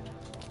climb it.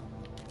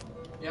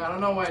 Yeah, I don't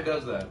know why it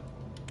does that.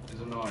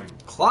 It's annoying.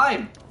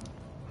 Climb!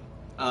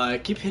 I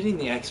keep hitting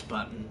the X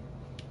button.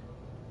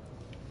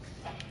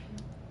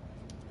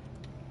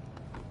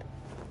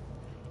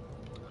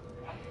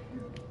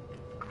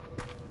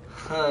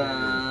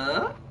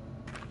 Huh?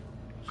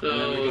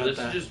 So this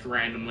is just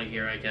randomly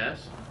here, I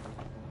guess.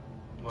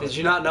 Did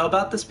you not know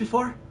about this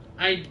before?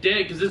 I did,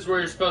 because this is where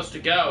you're supposed to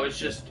go. It's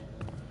just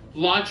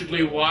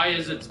logically, why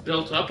is it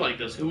built up like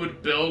this? Who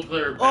would build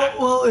their back?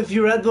 Oh, well, if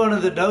you read one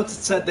of the notes,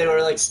 it said they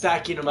were like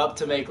stacking them up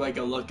to make like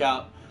a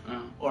lookout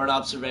or an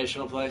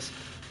observational place.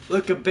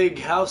 Look, a big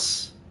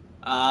house.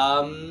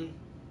 I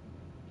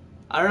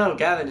don't know,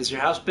 Gavin, is your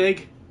house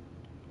big?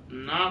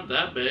 Not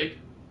that big.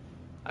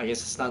 I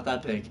guess it's not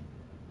that big.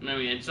 I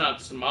mean, it's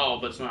not small,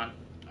 but it's not...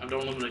 I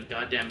don't live in a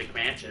goddamn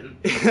McMansion.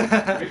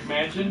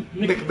 McMansion?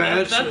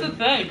 McMansion. That's the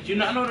thing. Do you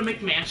not know what a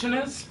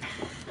McMansion is?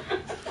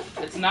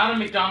 It's not a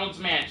McDonald's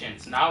mansion.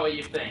 It's not what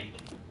you think.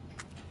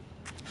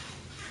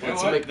 You know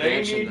What's a what?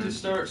 They McMansion, need then? to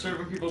start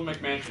serving people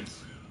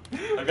McMansions.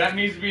 Like, that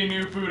needs to be a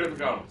new food at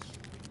McDonald's.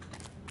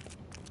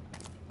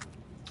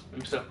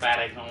 I'm so fat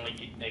I can only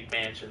eat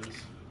McMansions.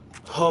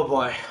 Oh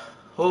boy.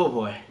 Oh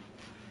boy.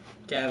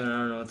 Gavin, I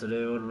don't know what to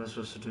do. What am I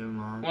supposed to do,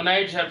 Mom? Well, now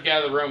you just have to get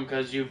out of the room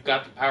because you've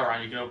got the power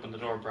on. You can open the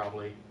door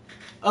probably.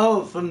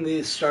 Oh, from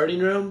the starting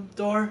room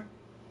door?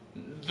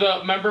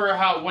 Remember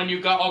how when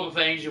you got all the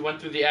things, you went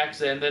through the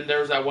exit and then there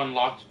was that one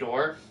locked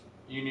door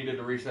You needed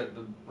to reset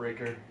the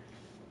breaker.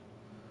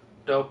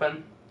 to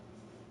open?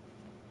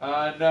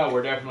 No,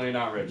 we're definitely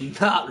not rich.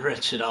 Not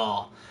rich at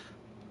all.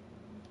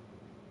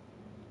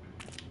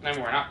 I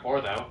mean, we're not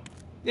poor though.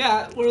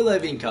 Yeah, we're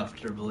living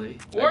comfortably.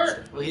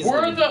 We're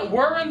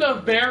in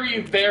the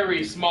very,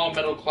 very small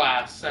middle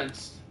class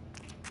since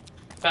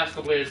the past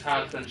couple years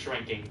how it's been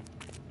shrinking.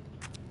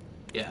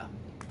 Yeah.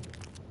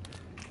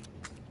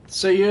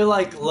 So you're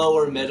like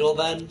lower middle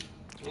then?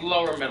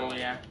 Lower middle,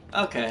 yeah.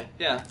 Okay,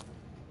 yeah.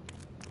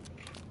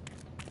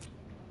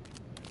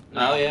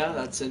 No. Oh yeah,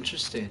 that's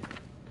interesting.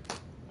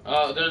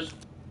 There's...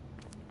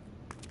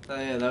 Oh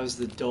yeah, that was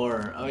the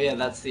door. Oh yeah,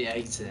 that's the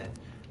exit.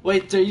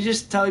 Wait, are you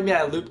just telling me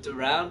I looped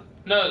around?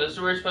 No, this is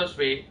where it's supposed to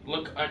be.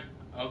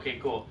 Okay,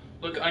 cool.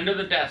 Look under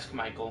the desk,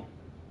 Michael.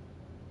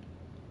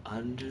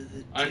 Under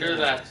the Under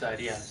that desk. side,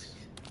 yes.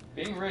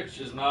 Being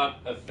rich is not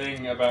a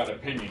thing about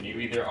opinion. You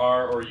either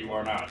are or you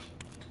are not.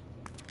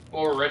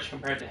 Or rich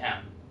compared to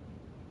him.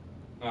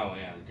 Oh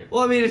yeah, good.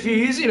 Well, I mean, if you're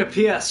using a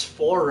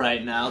PS4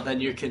 right now,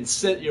 then you're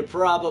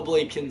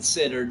probably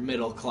considered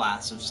middle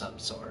class of some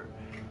sort.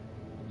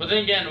 But then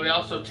again, we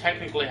also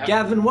technically have...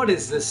 Gavin, what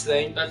is this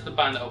thing? That's the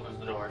button that opens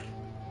the door.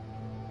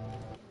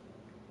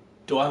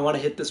 Do I want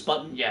to hit this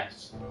button?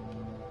 Yes.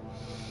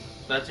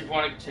 That's if you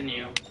want to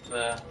continue.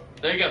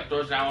 There you go,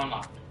 door's now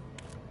unlocked.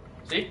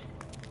 See?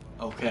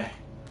 Okay.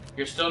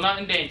 You're still not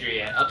in danger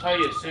yet. I'll tell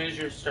you as soon as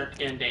you start to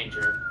get in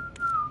danger.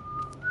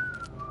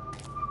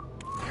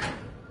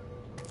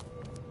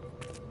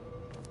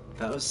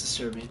 That was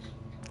disturbing.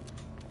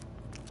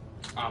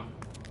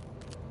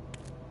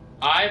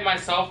 I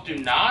myself do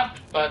not,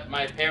 but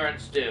my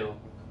parents do.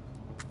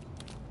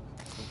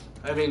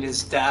 I mean,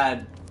 his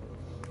dad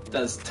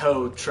does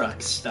tow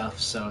truck stuff,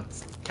 so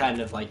it's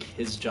kind of like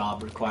his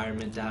job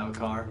requirement to have a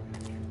car.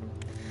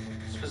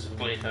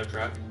 Specifically a tow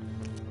truck.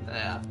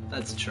 Yeah,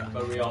 that's a truck.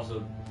 But we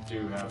also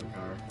do have a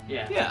car.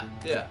 Yeah.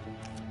 Yeah.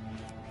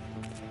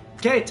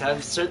 Okay, time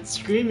to start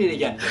screaming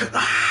again.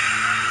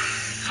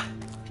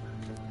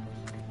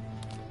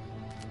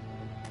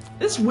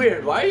 It's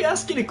weird. Why are you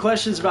asking me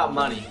questions about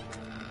money?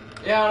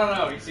 Yeah, I don't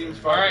know. He seems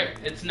fine. Alright,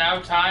 it's now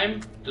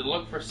time to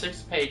look for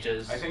 6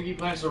 pages. I think he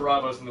plans to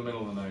rob us in the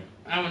middle of the night.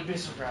 I wouldn't be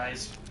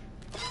surprised.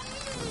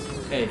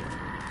 Hey.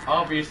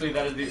 Obviously,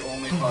 that is the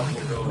only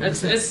possible building.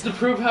 It's the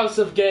proof house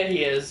of gay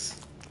he is.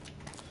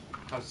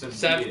 House of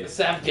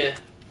Savga.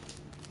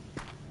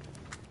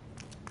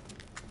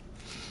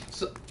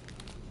 So,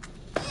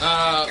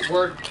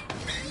 we're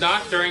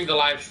not during the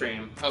live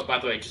stream. Oh, by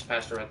the way, just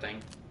passed a red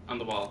thing on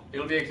the wall.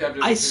 It'll be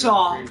accepted. I as soon as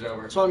saw, the stream's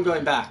over. so I'm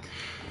going back.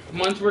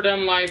 Once we're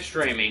done live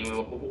streaming,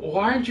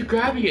 why aren't you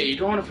grabbing it? You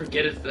don't want to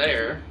forget it's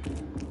there.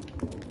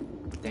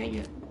 Dang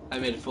it. I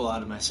made a fool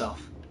out of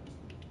myself.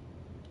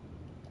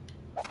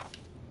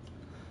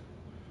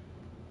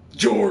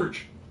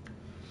 George!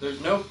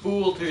 There's no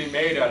fool to be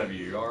made out of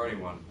you. You already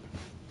won.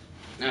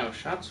 No,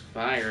 shots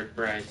fired,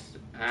 Bryce.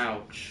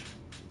 Ouch.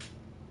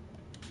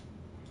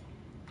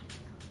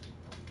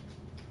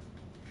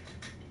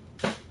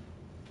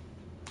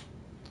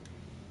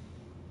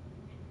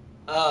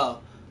 Oh.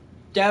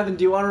 Gavin,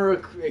 do you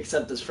want to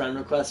accept this friend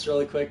request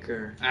really quick,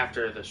 or?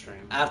 After the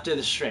stream. After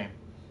the stream.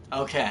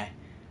 Okay.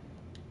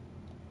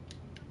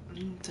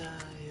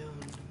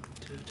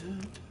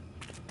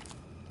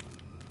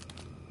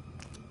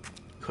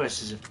 Of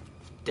course, it's a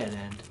dead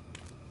end.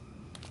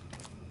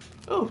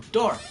 Oh,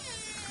 door.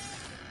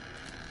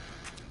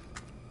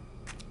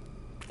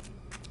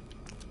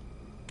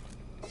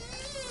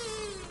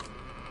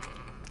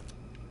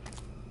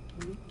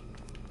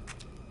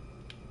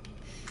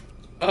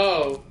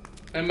 Oh,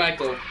 and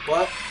Michael.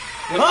 What?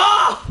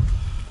 Ah!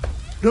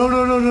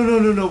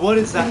 No! What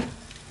is that?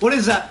 What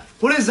is that?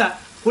 What is that?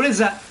 What is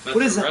that? That's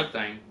What is the that? red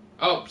thing.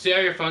 Oh, see how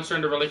your phone's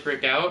starting to really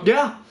freak out?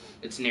 Yeah.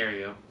 It's near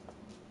you.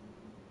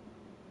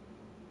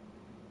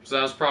 So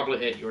that was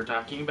probably it you were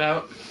talking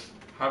about?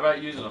 How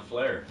about using a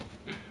flare?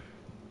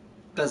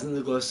 Doesn't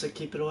the glow stick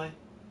keep it away?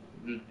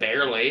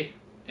 Barely,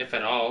 if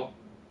at all.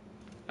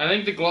 I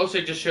think the glow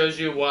stick just shows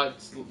you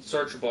what's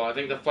searchable. I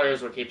think the flare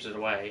is what keeps it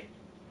away.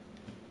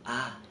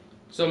 Ah.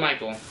 So,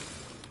 Michael.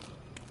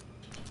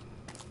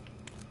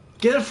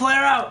 Get a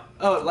flare out!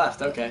 Oh, it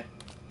left. Okay.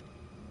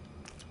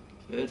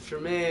 Good for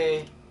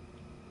me.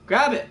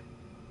 Grab it.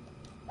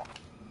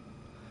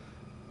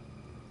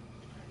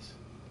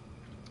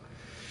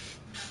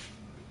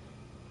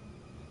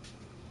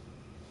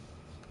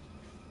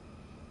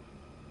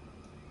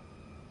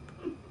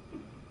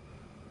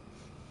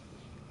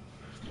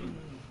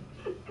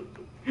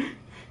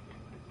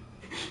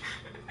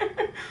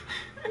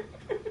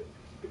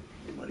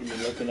 What are you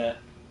looking at?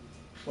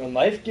 When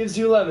life gives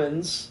you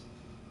lemons,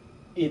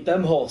 eat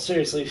them whole.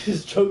 Seriously,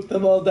 just choke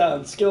them all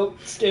down.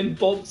 Skin,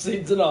 pulp,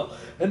 seeds, and all.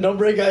 And don't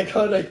break eye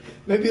contact.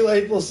 Maybe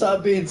life will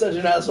stop being such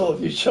an asshole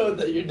if you show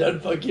that you're done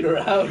fucking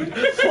around.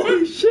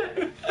 Holy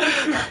shit.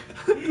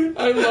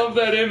 I love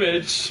that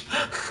image.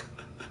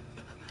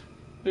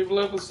 Maybe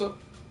life will stop.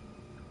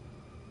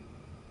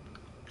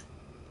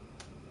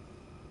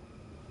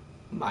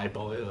 My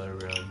boiler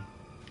room.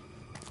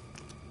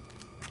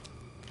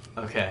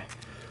 Okay.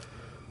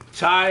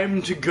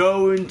 Time to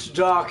go into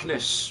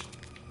darkness.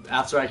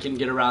 After I can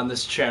get around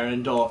this chair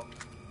and door.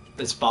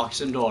 This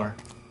box and door.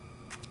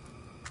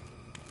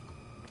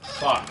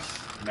 Fox,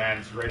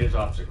 man's greatest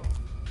obstacle.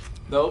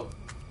 Nope.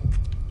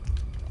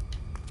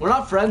 We're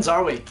not friends,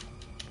 are we?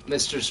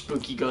 Mr.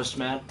 Spooky Ghost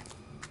Man.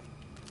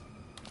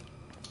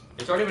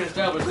 It's already been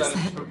established that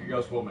it's a spooky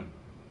ghost woman.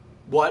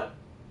 What?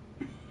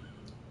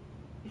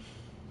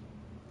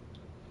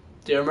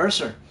 Dear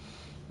Mercer,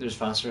 there's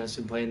Foster has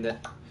complained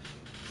that.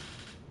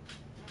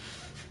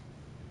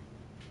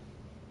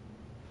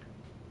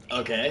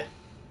 Okay.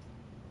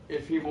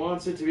 If he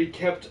wants it to be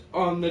kept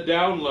on the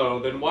down low,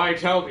 then why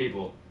tell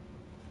people?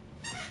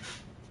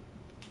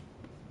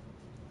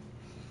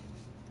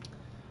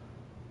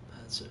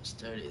 That's so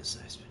sturdy as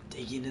I've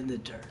been digging in the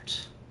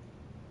dirt.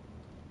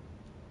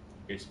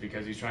 It's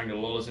because he's trying to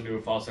lull us into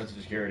a false sense of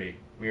security.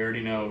 We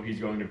already know he's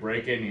going to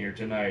break in here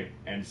tonight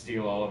and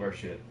steal all of our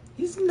shit.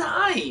 He's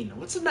 9.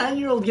 What's a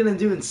 9-year-old gonna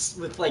do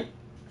with like?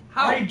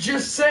 How? I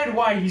just said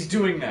why he's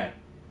doing that.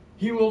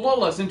 He will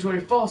lull us into a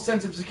false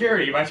sense of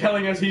security by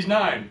telling us he's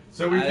 9.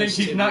 So we think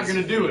he's not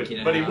going to do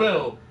it, but he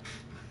will.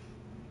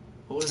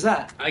 What was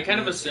that? I kind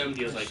of assumed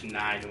he was like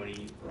 9 when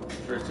he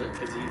first took,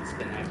 because he's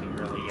been acting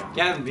really young.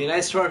 Gavin, be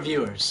nice to our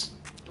viewers.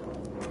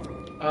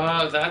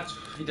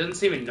 He doesn't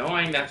seem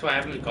annoying. That's why I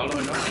haven't called him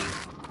annoying.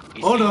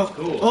 He Oh no! seems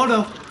cool. Oh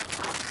no!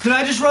 Did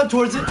I just run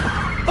towards it?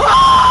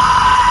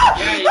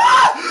 Yeah,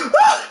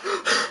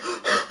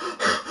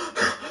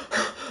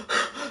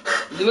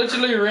 you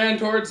literally ran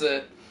towards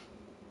it.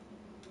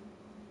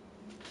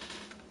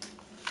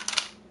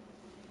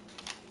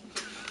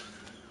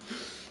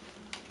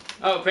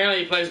 Oh,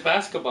 apparently he plays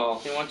basketball.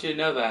 He wants you to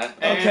know that.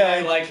 And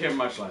I like him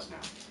much less now.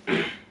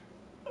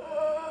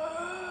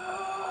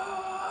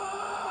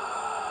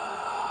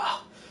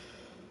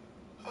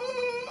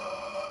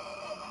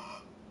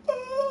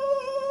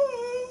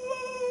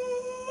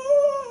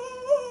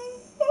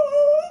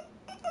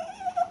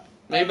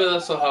 Maybe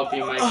this will help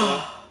you,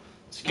 Michael.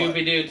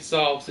 Scooby-Doo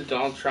solves who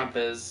Donald Trump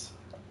is.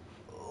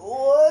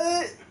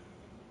 What?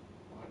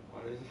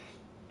 What is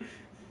it?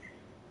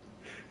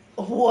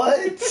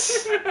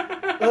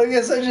 What? Well, I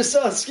guess I just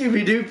saw a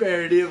Scooby-Doo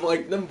parody of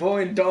like them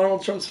pulling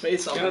Donald Trump's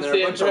face off, and there are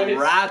a bunch of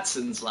rats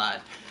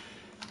inside.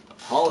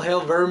 All hail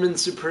Vermin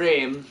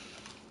Supreme.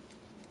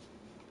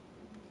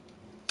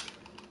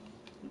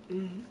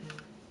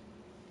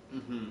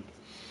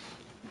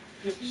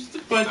 Just a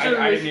bunch of...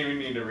 I didn't even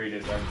need to read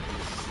it then.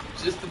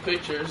 Just the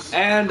pictures.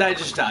 And I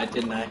just died,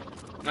 didn't I?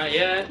 Not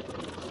yet.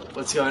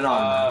 What's going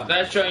on?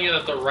 That's showing you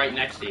that they're right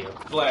next to you.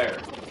 Flare.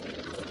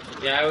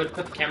 Yeah, I would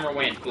put the camera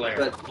away and flare.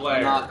 But Flare.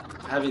 I'm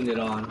not having it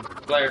on.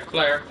 Flare,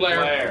 flare, flare.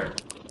 Flare.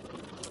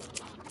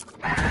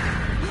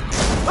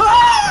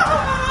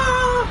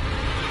 Ah!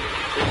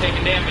 You're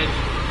taking damage.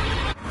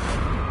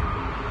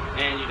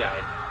 And you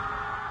died.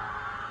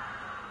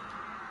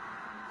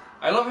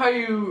 I love how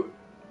you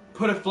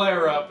put a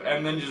flare up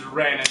and then just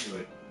ran into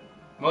it.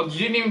 Well, you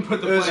didn't even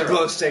put the It was a flare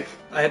glow up. stick.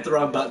 I hit the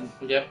wrong button.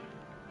 Yep.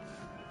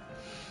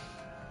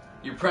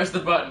 You press the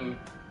button,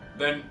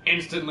 then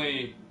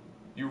instantly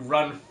you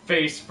run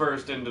face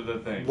first into the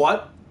thing.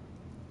 What?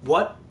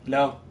 What?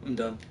 No, I'm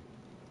done.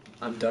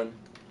 I'm done.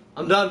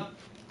 I'm done.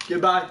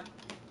 Goodbye.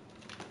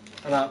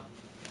 I'm out.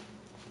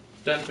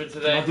 Done for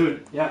today. I'll do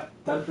it. Yeah,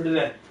 done for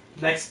today.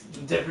 Next,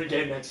 different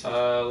game next week.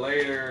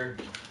 Later,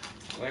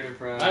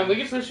 friend. We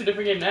can switch to a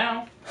different game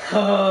now.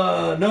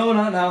 No,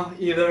 not now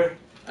either.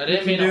 I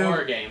didn't mean a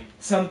horror game.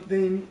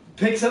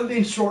 Pick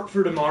something short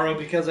for tomorrow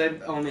because I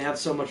only have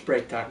so much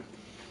break time.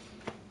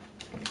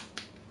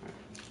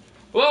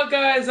 Well,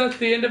 guys, that's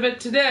the end of it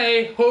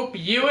today. Hope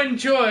you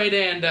enjoyed,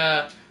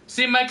 and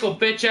see Michael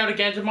bitch out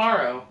again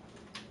tomorrow.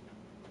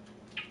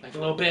 Like a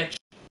little bitch.